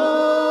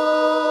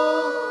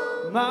soul,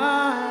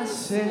 my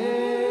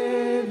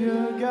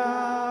Savior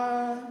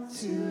God,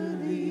 to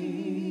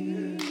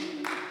thee.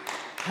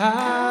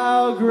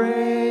 How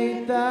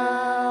great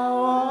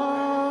thou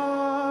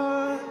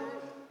art,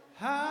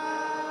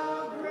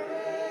 how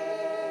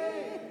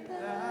great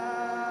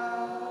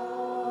thou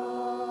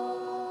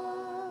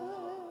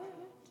art.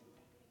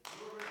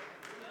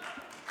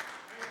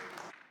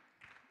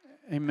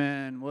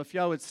 Amen. Well, if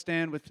y'all would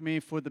stand with me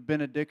for the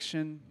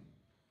benediction.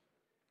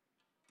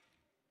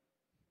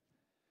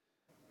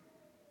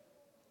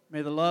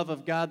 May the love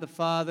of God the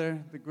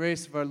Father, the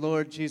grace of our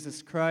Lord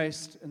Jesus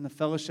Christ, and the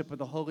fellowship of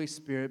the Holy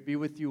Spirit be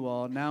with you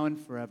all now and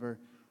forever.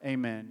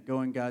 Amen. Go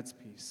in God's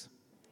peace.